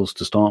of skills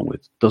to start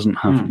with doesn't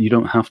have. You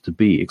don't have to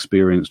be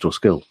experienced or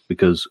skilled,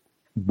 because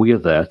we are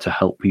there to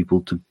help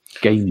people to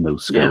gain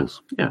those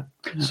skills. Yeah.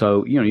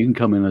 So you can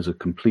come in as a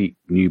complete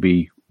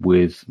newbie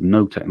with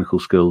no technical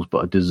skills,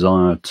 but a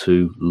desire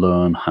to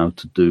learn how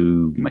to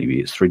do,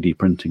 maybe it's 3D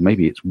printing,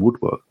 maybe it's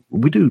woodwork.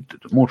 We do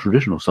more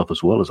traditional stuff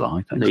as well as the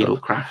high-tech needle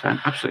stuff. craft,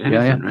 absolutely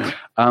anything.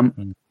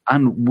 Really.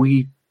 And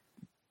we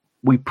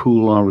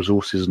pool our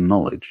resources and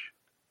knowledge,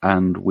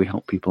 and we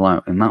help people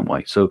out in that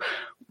way. So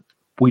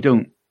we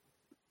don't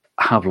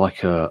have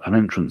like an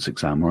entrance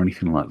exam or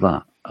anything like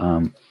that.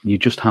 You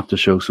just have to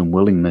show some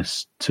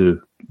willingness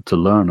to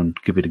learn and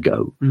give it a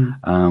go.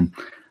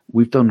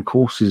 We've done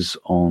courses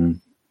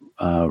on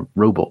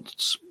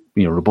robotics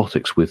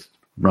with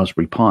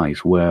Raspberry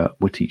Pis, where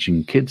we're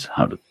teaching kids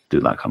how to do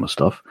that kind of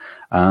stuff.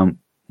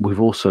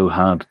 We've also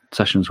had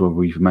sessions where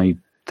we've made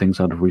things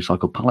out of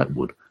recycled pallet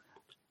wood,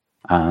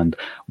 and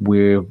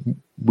we're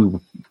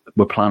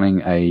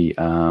planning a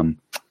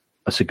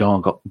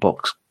cigar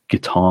box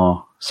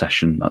guitar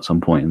session at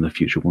some point in the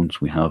future once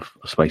we have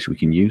a space we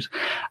can use,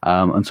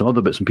 and some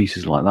other bits and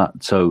pieces like that.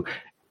 So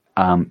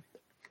a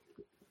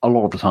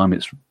lot of the time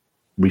it's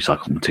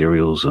recycled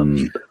materials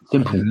and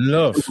simple and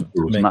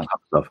that kind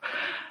of stuff.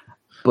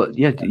 But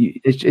yeah,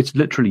 it's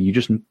literally, you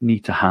just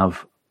need to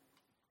have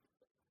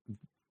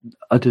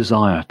a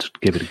desire to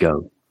give it a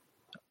go.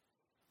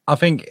 I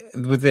think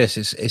with this,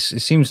 it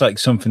seems like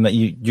something that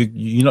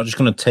you're not just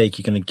going to take,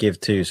 you're going to give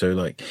too. So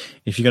like,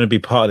 if you're going to be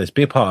part of this,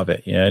 be a part of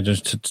it.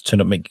 Just to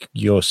turn up, make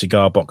your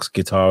cigar box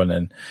guitar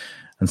and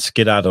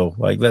skedaddle.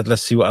 Like,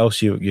 let's see what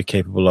else you're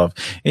capable of.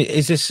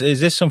 Is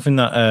this something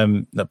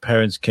that that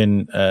parents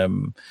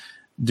can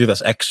do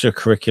that's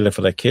extracurricular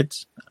for their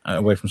kids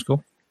away from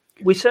school?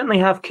 We certainly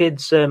have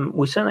kids.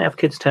 We certainly have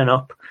kids turn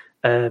up.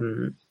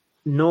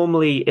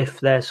 Normally, if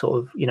they're sort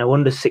of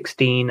under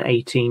 16,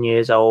 18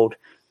 years old,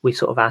 we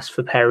sort of ask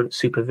for parent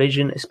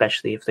supervision,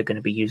 especially if they're going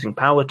to be using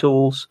power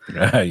tools.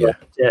 Yeah.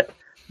 But,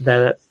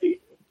 the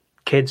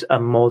kids are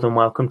more than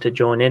welcome to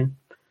join in.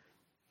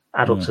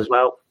 Adults as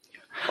well,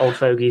 old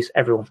fogies,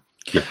 everyone.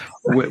 Yeah.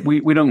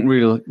 We don't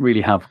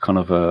really have kind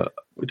of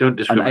we don't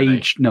discriminate. An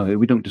age. No,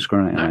 we don't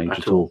discriminate on age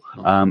at all.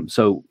 No.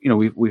 So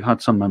we've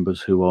had some members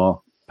who are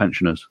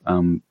pensioners.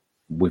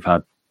 We've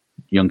had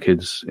young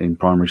kids in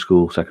primary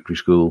school, secondary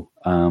school.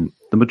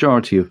 The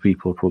majority of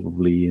people are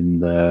probably in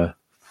their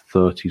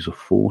 30s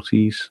or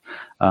 40s.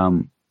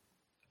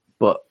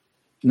 But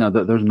no,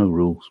 there's no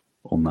rules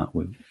on that.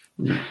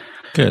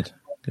 Good.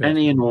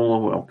 Any and all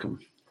are welcome.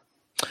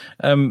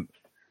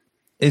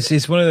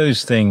 It's one of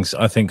those things,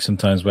 I think,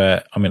 sometimes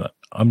where,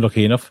 I'm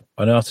lucky enough,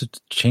 I know how to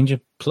change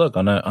a plug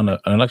on an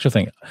electrical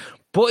thing.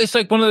 But it's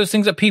like one of those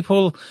things that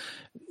people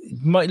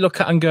might look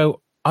at and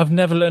go, I've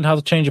never learned how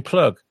to change a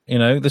plug.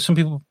 There's some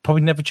people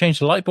probably never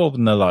changed a light bulb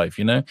in their life,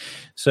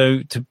 So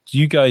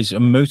you guys are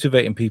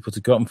motivating people to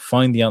go out and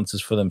find the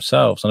answers for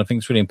themselves. And I think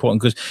it's really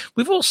important because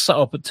we've all sat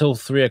up until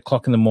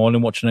 3:00 in the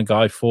morning watching a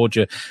guy forge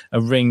a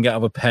ring out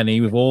of a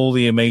penny with all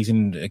the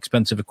amazing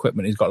expensive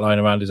equipment he's got lying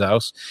around his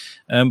house.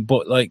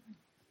 But like,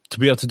 to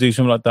be able to do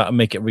something like that and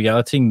make it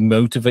reality,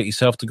 motivate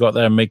yourself to go out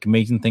there and make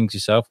amazing things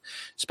yourself,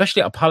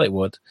 especially out of pallet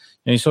wood.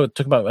 You talk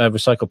about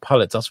recycled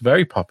pallets. That's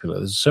very popular.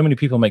 There's so many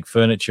people make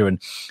furniture,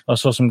 and I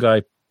saw some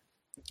guy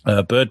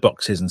bird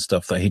boxes and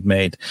stuff that he'd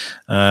made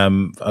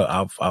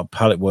out of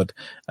pallet wood.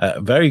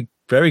 Very,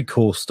 very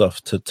cool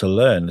stuff to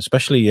learn,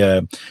 especially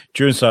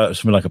during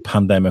something like a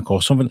pandemic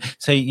or something.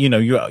 Say,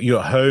 you're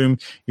at home,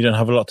 you don't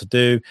have a lot to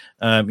do,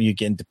 you're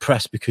getting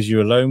depressed because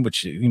you're alone,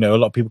 which, a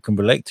lot of people can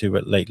relate to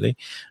lately.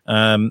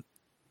 Then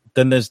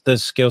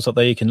there's skills out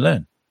there you can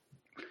learn.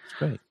 It's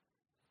great.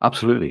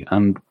 Absolutely.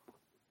 And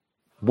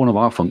one of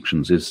our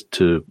functions is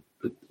to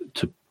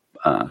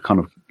kind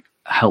of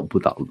help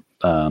with that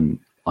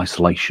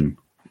isolation.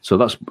 So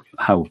that's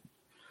how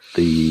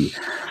the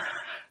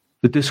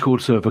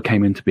Discord server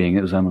came into being.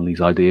 It was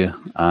Emily's idea.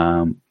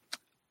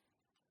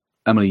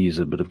 Emily is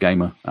a bit of a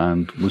gamer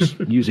and was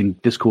using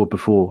Discord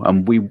before,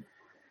 and we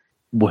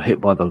were hit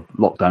by the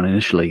lockdown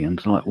initially,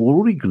 and like, well,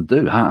 what are we going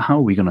to do? How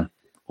are we going to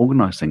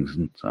organise things?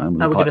 And so how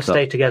are we going to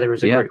stay together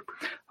as a group?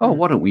 Oh,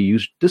 why don't we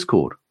use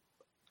Discord?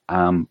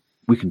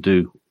 We can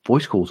do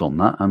voice calls on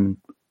that and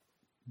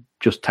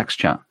just text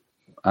chat.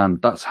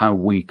 And that's how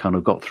we kind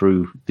of got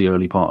through the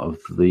early part of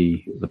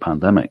the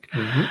pandemic.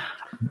 Mm-hmm.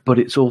 But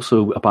it's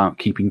also about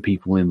keeping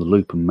people in the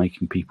loop and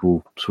making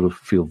people sort of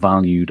feel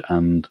valued,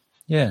 and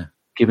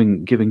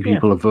giving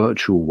people a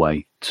virtual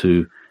way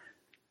to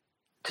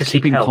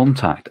keep in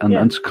contact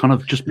and to kind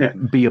of just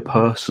be a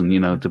person,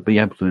 to be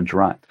able to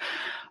interact.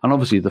 And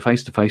obviously the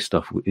face-to-face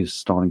stuff is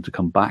starting to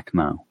come back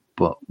now,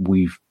 but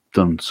we've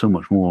done so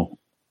much more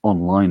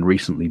online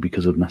recently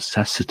because of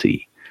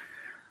necessity.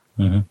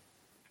 Mm-hmm.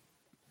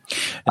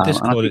 And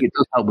I think it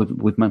does help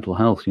with mental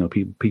health.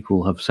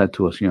 People have said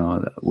to us,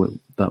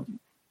 that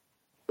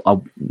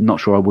I'm not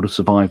sure I would have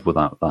survived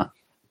without that.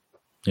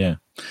 Yeah,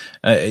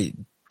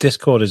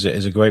 Discord is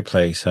a great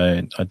place.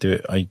 I do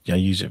it. I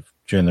use it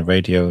during the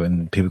radio,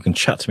 and people can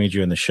chat to me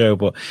during the show.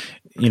 But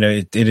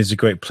it is a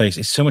great place.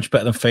 It's so much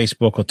better than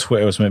Facebook or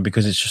Twitter or something,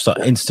 because it's just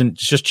that instant.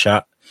 It's just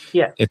chat.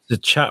 Yeah, it's a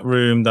chat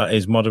room that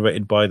is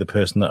moderated by the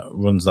person that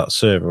runs that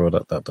server or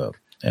that.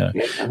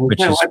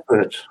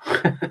 Adverts.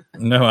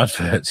 No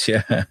adverts,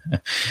 yeah.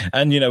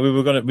 And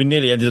we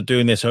nearly ended up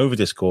doing this over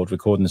Discord,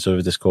 recording this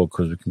over Discord,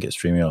 because we can get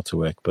StreamYard to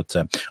work. But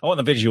I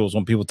want the visuals, I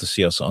want people to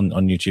see us on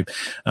YouTube.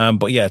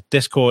 But yeah,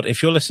 Discord.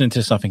 If you're listening to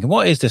this and thinking,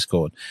 what is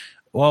Discord?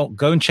 Well,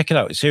 go and check it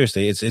out.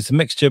 Seriously, it's a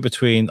mixture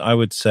between, I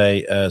would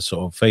say,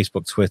 sort of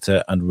Facebook,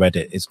 Twitter, and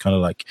Reddit. It's kind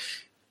of like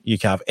you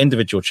can have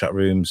individual chat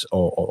rooms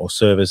or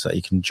servers that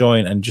you can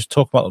join and just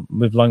talk about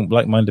with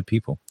like-minded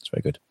people. It's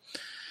very good.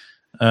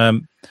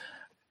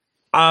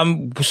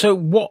 So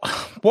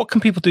what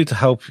can people do to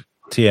help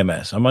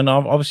TMS? I mean,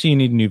 obviously you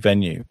need a new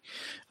venue.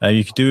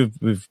 You could do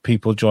with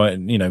people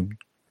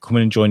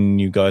coming and joining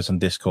you guys on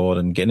Discord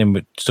and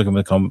getting stuck in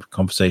with the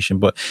conversation.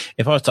 But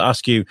if I was to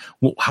ask you,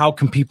 how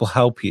can people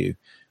help you?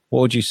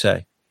 What would you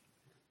say?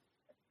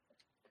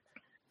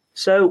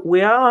 So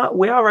we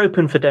are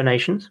open for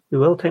donations. We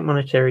will take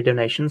monetary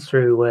donations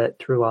through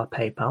our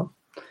PayPal.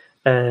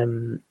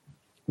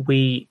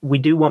 We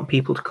do want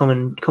people to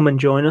come and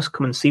join us,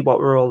 come and see what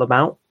we're all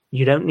about.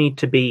 You don't need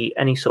to be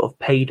any sort of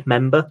paid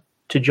member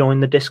to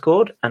join the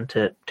Discord and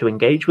to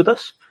engage with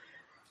us.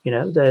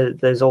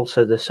 There's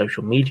also the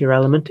social media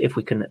element.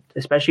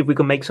 Especially if we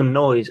can make some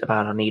noise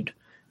about our need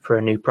for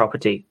a new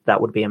property,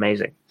 that would be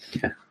amazing.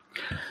 Yeah.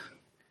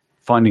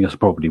 Finding us a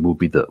property will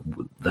be the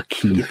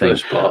key thing.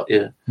 First part,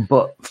 yeah.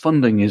 But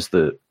funding is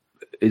the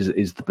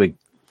big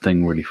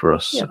thing really for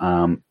us.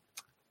 Yeah.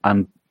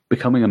 And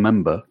becoming a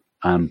member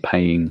and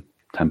paying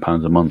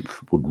 £10 a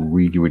month would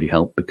really, really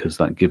help, because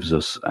that gives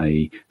us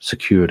a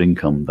secured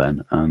income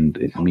then, and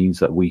it means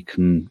that we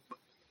can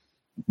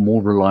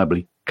more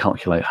reliably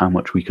calculate how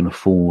much we can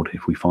afford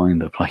if we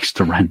find a place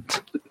to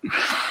rent.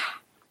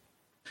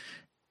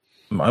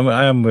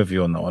 I am with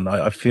you on that one.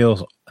 I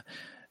feel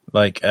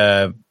like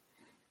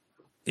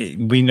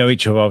we know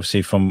each other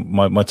obviously from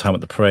my time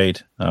at the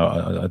Parade.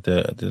 I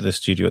did the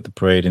studio at the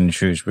Parade in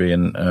Shrewsbury,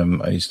 and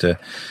I used to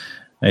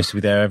be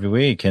there every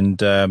week,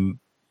 and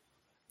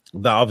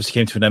that obviously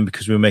came to an end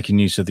because we were making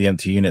use of the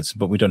empty units,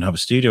 but we don't have a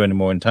studio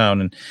anymore in town.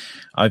 And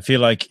I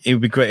feel like it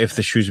would be great if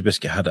the Shrewsbury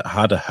Biscuit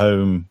had a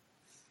home,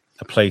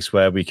 a place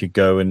where we could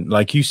go and,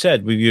 like you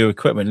said, with your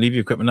equipment, leave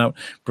your equipment out,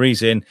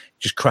 breeze in,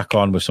 just crack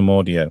on with some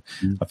audio.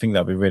 I think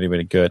that'd be really,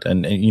 really good.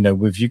 And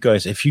with you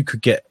guys, if you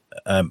could get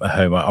a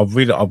home, I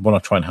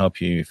want to try and help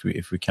you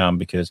if we can,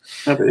 because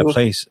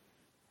place,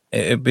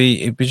 it'd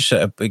be just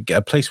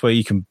a place where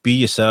you can be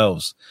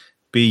yourselves,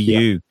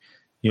 be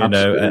you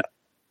know.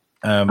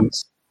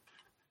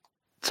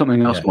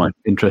 Something else might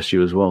interest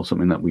you as well.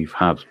 Something that we've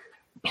had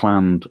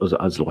planned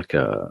as like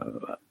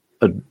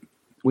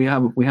we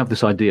have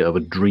this idea of a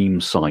dream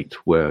site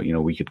where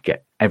we could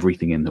get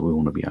everything in that we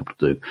want to be able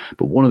to do.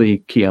 But one of the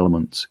key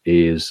elements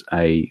is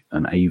an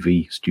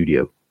AV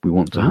studio. We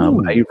want to have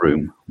a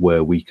room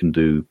where we can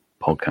do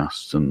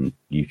podcasts and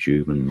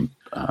YouTube and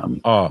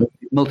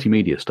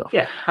multimedia stuff.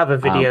 Yeah, have a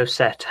video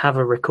set, have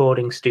a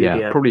recording studio.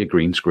 Yeah, probably a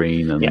green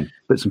screen and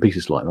bits and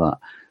pieces like that.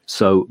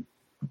 So.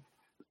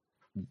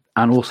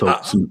 And also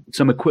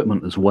some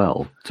equipment as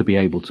well to be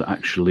able to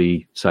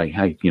actually say,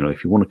 hey,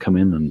 if you want to come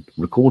in and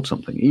record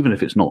something, even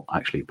if it's not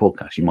actually a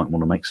podcast, you might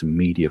want to make some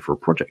media for a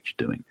project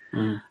you're doing.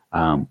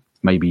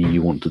 Maybe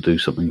you want to do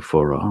something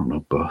for, I don't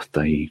know,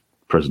 birthday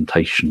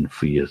presentation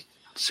for your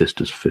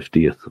sister's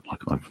 50th,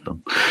 like I've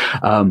done.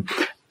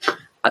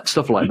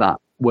 Stuff like that,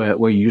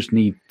 where you just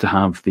need to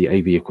have the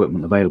AV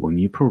equipment available, and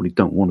you probably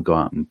don't want to go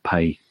out and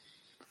pay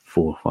 £400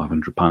 or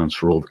 £500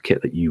 for all the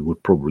kit that you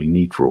would probably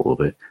need for all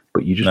of it.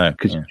 But you just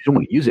because you don't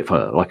want to use it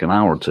for like an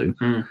hour or two,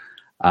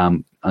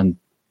 and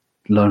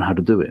learn how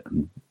to do it,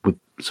 and with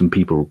some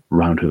people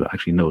around who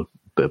actually know a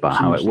bit about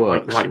how it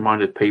works,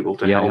 like-minded people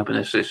to help and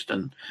assist,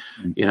 and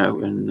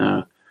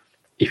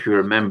if you're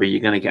a member, you're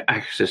going to get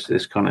access to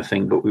this kind of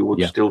thing. But we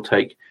would still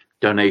take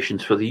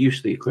donations for the use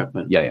of the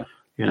equipment, and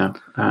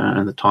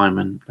the time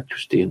and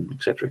electricity and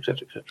etc.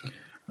 etc. etc.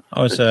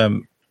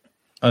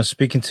 I was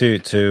speaking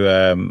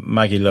to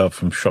Maggie Love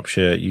from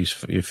Shropshire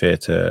Youth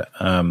Theatre.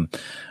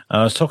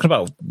 I was talking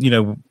about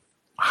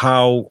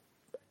how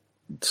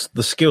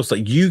the skills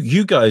that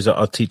you guys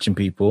are teaching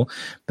people,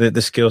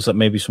 the skills that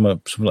maybe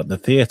some like the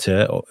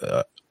theatre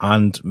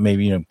and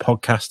maybe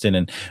podcasting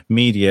and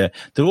media,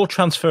 they're all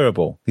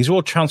transferable. These are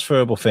all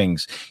transferable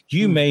things.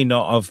 You may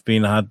not have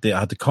had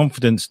the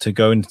confidence to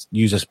go and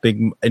use this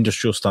big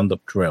industrial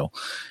stand-up drill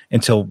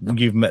until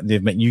they've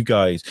met you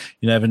guys.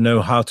 You never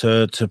know how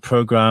to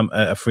program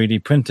a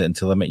 3D printer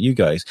until they met you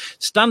guys.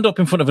 Stand up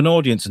in front of an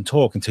audience and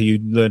talk until you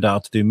learn how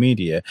to do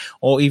media,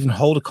 or even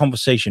hold a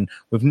conversation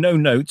with no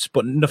notes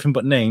but nothing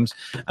but names,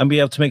 and be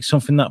able to make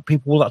something that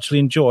people will actually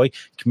enjoy,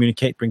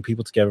 communicate, bring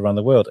people together around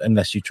the world,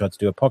 unless you try to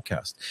do a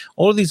podcast.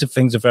 All of these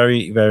things are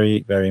very,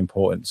 very, very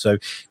important. So,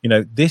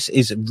 this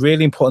is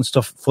really important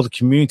stuff for the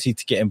community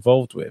to get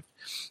involved with.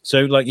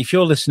 So, like, if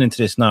you're listening to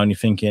this now and you're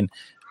thinking,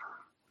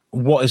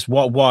 why should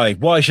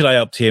I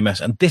help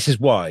TMS? And this is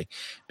why,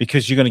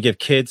 because you're going to give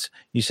kids,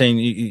 you're saying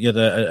you're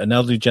an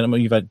elderly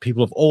gentleman, you've had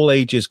people of all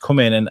ages come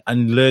in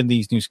and learn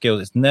these new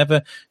skills. You're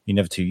never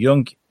too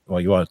young. Well,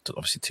 you are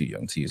obviously too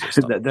young to use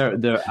it.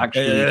 They're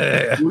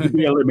actually would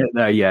be a limit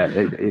there. Yeah,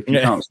 if you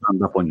can't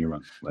stand up on your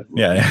own, we're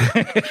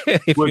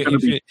going to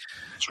be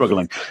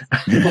struggling.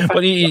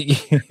 But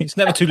it's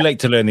never too late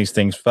to learn these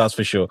things. That's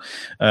for sure.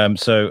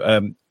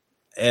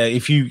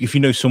 If you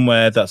know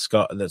somewhere that's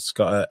got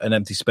an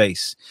empty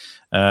space,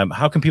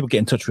 how can people get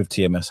in touch with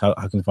TMS? How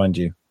can they find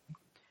you?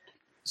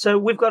 So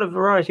we've got a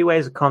variety of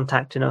ways of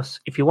contacting us.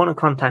 If you want to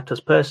contact us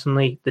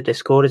personally, the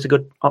Discord is a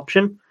good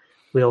option.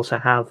 We also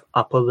have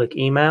our public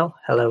email,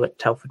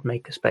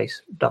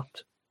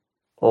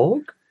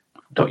 hello@telfordmakerspace.org.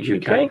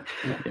 .uk.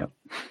 Yeah.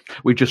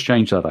 We've just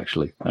changed that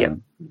actually. Yeah.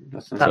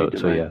 That's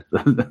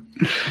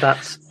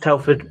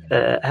Telford.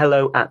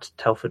 Hello at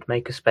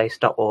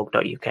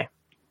telfordmakerspace.org.uk.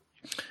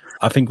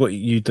 I think what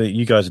you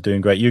guys are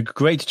doing great. You're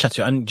great to chat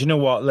to, and do you know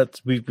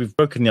what? We've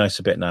broken the ice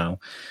a bit now.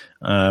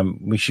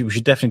 We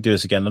should definitely do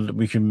this again.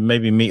 We can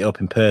maybe meet up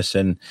in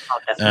person,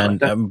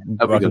 and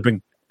I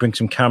can bring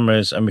some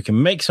cameras, and we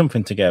can make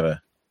something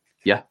together.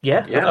 Yeah,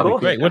 that'd be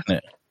great, wouldn't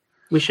it?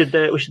 We should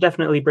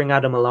definitely bring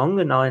Adam along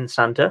and Iron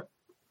Santa.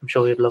 I'm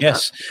sure he'd love that.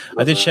 Yes,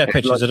 I did share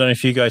pictures. I don't know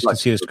if you guys can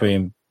see the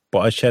screen, but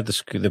I shared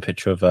the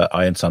picture of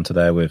Iron Santa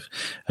there with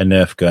a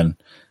Nerf gun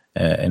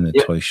in the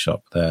toy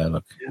shop there.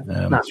 Look,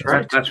 that's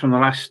right. That's from the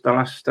last. That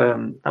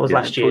was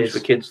last year's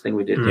Toys for Kids thing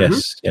we did. Mm-hmm.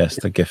 Yes,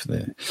 the gift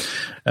there.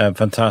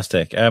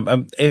 Fantastic.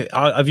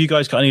 Have you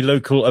guys got any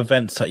local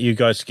events that you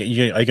guys are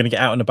you going to get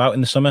out and about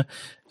in the summer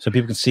so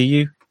people can see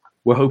you?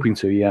 We're hoping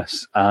to,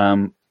 yes.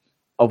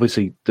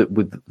 Obviously,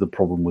 with the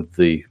problem with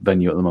the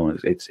venue at the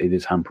moment, it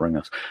is hampering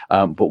us.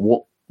 But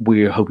what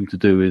we're hoping to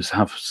do is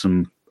have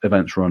some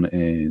events run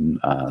in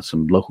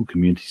some local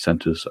community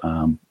centres.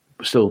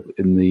 Still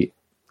in the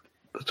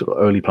sort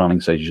of early planning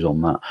stages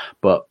on that,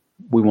 but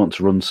we want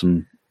to run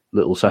some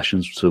little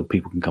sessions so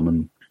people can come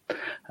and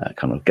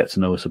kind of get to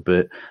know us a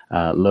bit,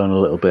 learn a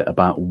little bit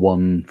about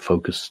one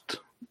focused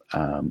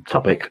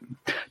topic,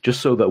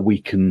 just so that we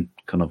can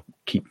kind of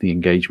keep the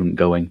engagement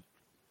going.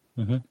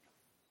 Mm-hmm.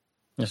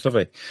 That's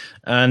lovely.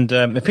 And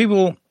if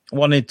people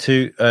wanted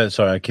to,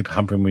 sorry, I keep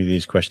hampering with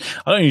these questions.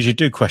 I don't usually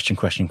do question.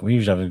 We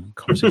usually have a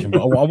conversation,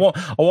 but I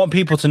want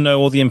people to know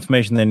all the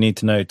information they need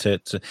to know.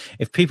 To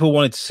if people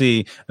wanted to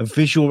see a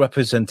visual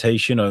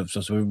representation of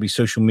sort of maybe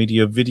social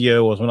media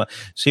video or something like,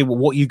 see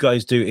what you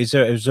guys do. Is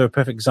there a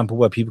perfect example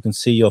where people can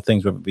see your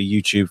things, whether it be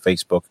YouTube,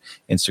 Facebook,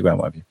 Instagram,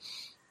 what have you?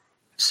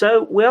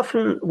 So we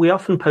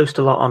often post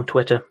a lot on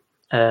Twitter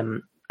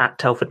at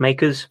Telford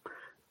Makers.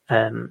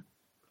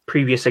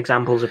 Previous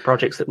examples of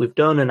projects that we've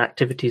done and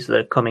activities that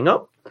are coming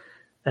up.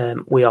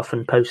 We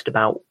often post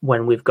about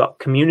when we've got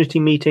community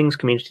meetings,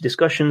 community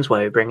discussions,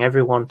 where we bring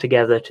everyone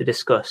together to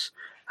discuss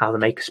how the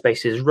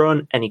MakerSpace is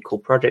run, any cool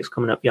projects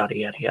coming up, yada,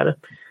 yada, yada.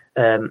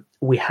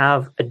 We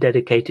have a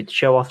dedicated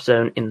show-off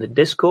zone in the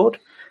Discord.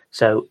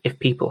 So if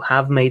people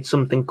have made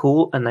something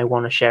cool and they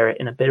want to share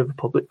it in a bit of a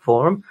public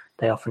forum,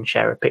 they often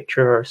share a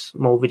picture or a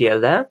small video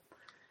there.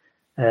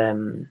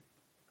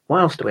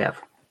 What else do we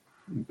have?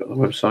 We've got the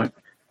website.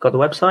 Got the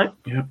website?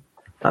 Yeah.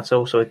 That's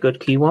also a good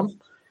key one.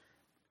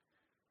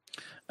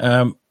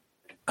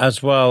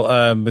 As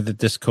well, with the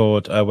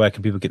Discord, where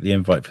can people get the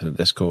invite for the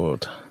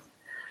Discord?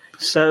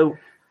 So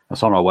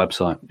that's on our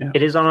website. Yeah.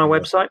 It is on our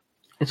website.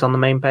 It's on the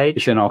main page.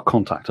 It's in our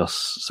contact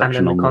us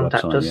section and on the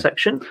contact website. Us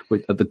section.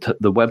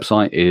 The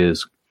website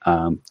is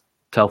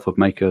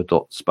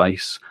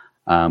telfordmaker.space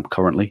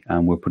currently,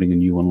 and we're putting a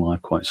new one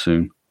live quite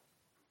soon,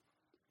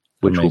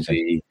 which will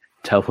be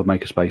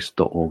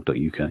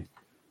telfordmakerspace.org.uk.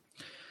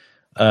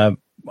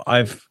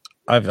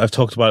 I've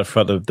talked about it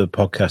throughout the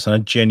podcast, and I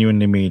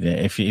genuinely mean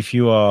it. If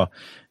you are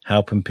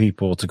helping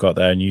people to go out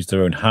there and use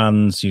their own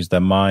hands, use their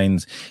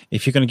minds,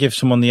 if you're going to give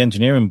someone the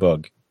engineering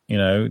bug, you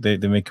know, they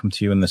may come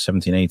to you when they're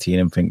 17, 18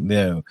 and think,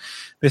 no,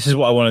 this is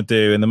what I want to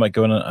do, and they might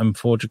go on and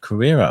forge a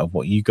career out of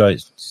what you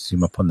guys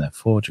zoom up on there,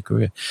 forge a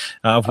career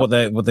out of what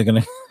they're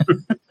going to.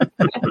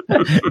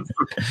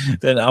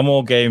 Then I'm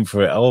all game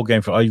for it.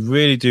 I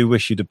really do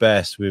wish you the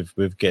best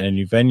with getting a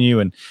new venue,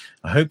 and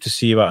I hope to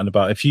see you out and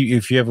about. If you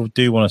ever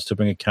do want us to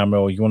bring a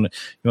camera, or you want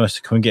us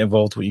to come and get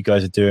involved with what you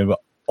guys are doing, we're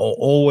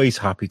always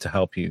happy to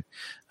help you.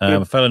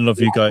 I fell in love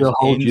with you guys. We'll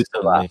hold you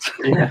to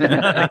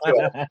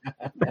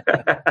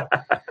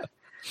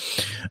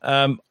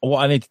that. What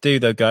I need to do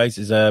though, guys,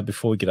 is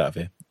before we get out of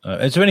here,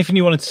 is there anything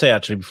you wanted to say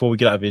actually before we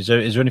get out of here? Is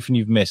there anything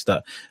you've missed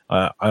that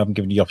I haven't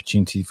given you the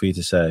opportunity for you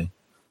to say?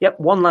 Yep.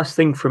 One last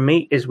thing from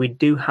me is we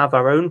do have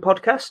our own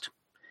podcast.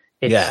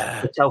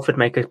 It's the Telford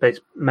Makerspace.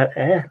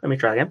 Let me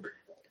try again.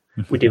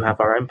 We do have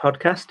our own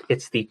podcast.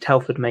 It's the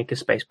Telford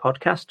Makerspace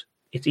podcast.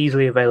 It's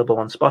easily available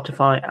on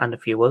Spotify and a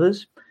few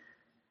others.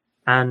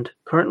 And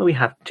currently we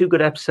have 2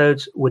 good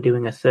episodes. We're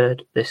doing a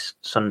third this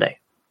Sunday.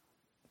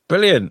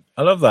 Brilliant.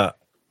 I love that.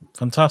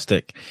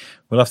 Fantastic.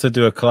 We'll have to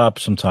do a collab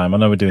sometime. I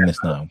know we're doing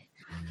this now,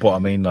 but I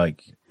mean,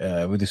 like,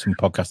 we'll do some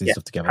podcasting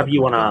stuff together. Have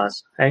you on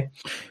ours? Hey.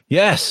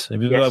 Yes.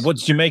 What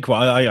did you make?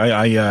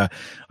 I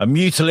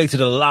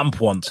mutilated a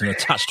lamp once and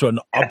attached to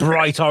a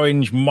bright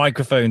orange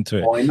microphone to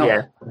it. Why not?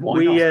 Yeah.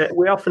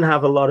 We often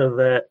have a lot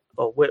of.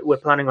 We're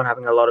planning on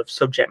having a lot of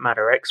subject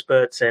matter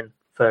experts in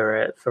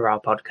for our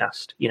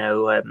podcast. You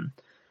know,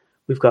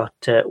 we've got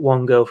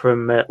one girl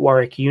from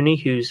Warwick Uni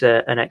who's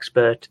an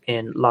expert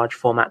in large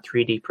format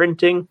 3D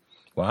printing.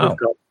 Wow.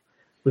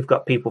 We've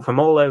got people from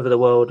all over the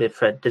world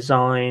for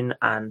design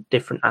and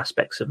different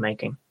aspects of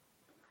making.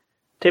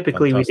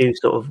 Typically, we do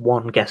sort of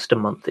one guest a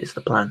month is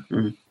the plan.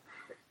 Mm.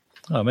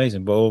 Oh,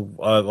 amazing. Well,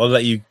 I'll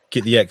let you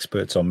get the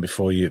experts on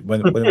before you,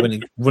 when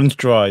it runs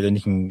dry, then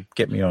you can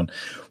get me on.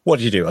 What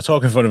do you do? I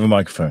talk in front of a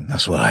microphone.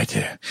 That's what I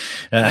do.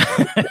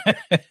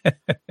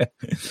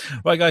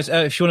 Right, guys,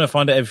 if you want to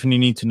find out everything you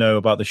need to know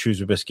about the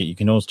Shrewsbury Biscuit, you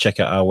can always check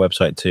out our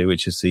website too,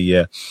 which is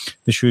the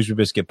Shrewsbury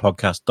Biscuit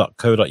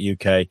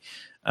podcast.co.uk.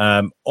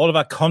 All of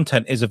our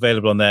content is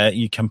available on there.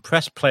 You can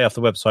press play off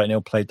the website and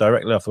it'll play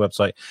directly off the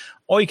website,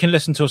 or you can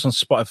listen to us on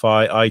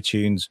Spotify,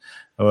 iTunes,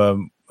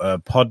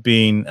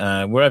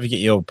 Podbean, wherever you get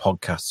your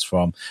podcasts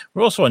from.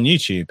 We're also on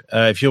YouTube.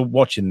 If you're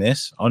watching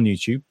this on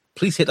YouTube,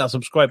 please hit that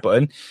subscribe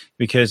button,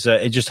 because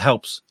it just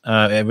helps.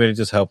 It really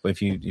does help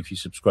if you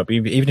subscribe,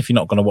 even if you're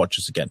not going to watch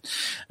us again.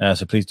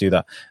 So please do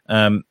that.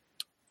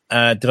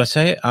 Did I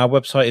say it? Our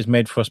website is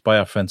made for us by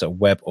our friends at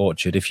Web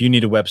Orchard. If you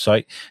need a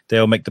website,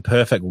 they'll make the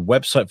perfect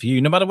website for you,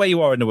 no matter where you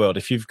are in the world.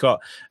 If you've got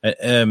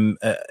an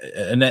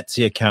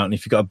Etsy account,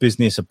 if you've got a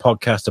business, a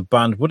podcast, a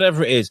band,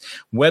 whatever it is,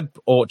 Web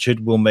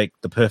Orchard will make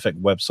the perfect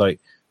website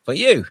for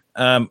you.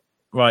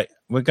 Right,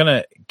 we're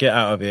going to get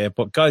out of here.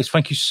 But, guys,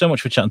 thank you so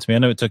much for chatting to me. I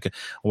know it took a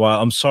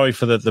while. I'm sorry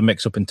for the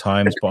mix-up in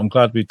times, but I'm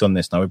glad we've done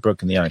this now. We've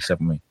broken the ice,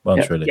 haven't we?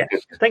 Well, truly. Yeah.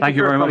 Thank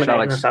you very much,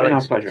 Alex. It's been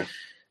our pleasure.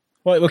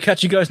 Right, we'll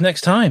catch you guys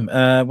next time.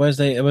 Where's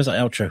that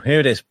outro? Here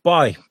it is.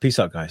 Bye. Peace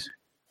out, guys.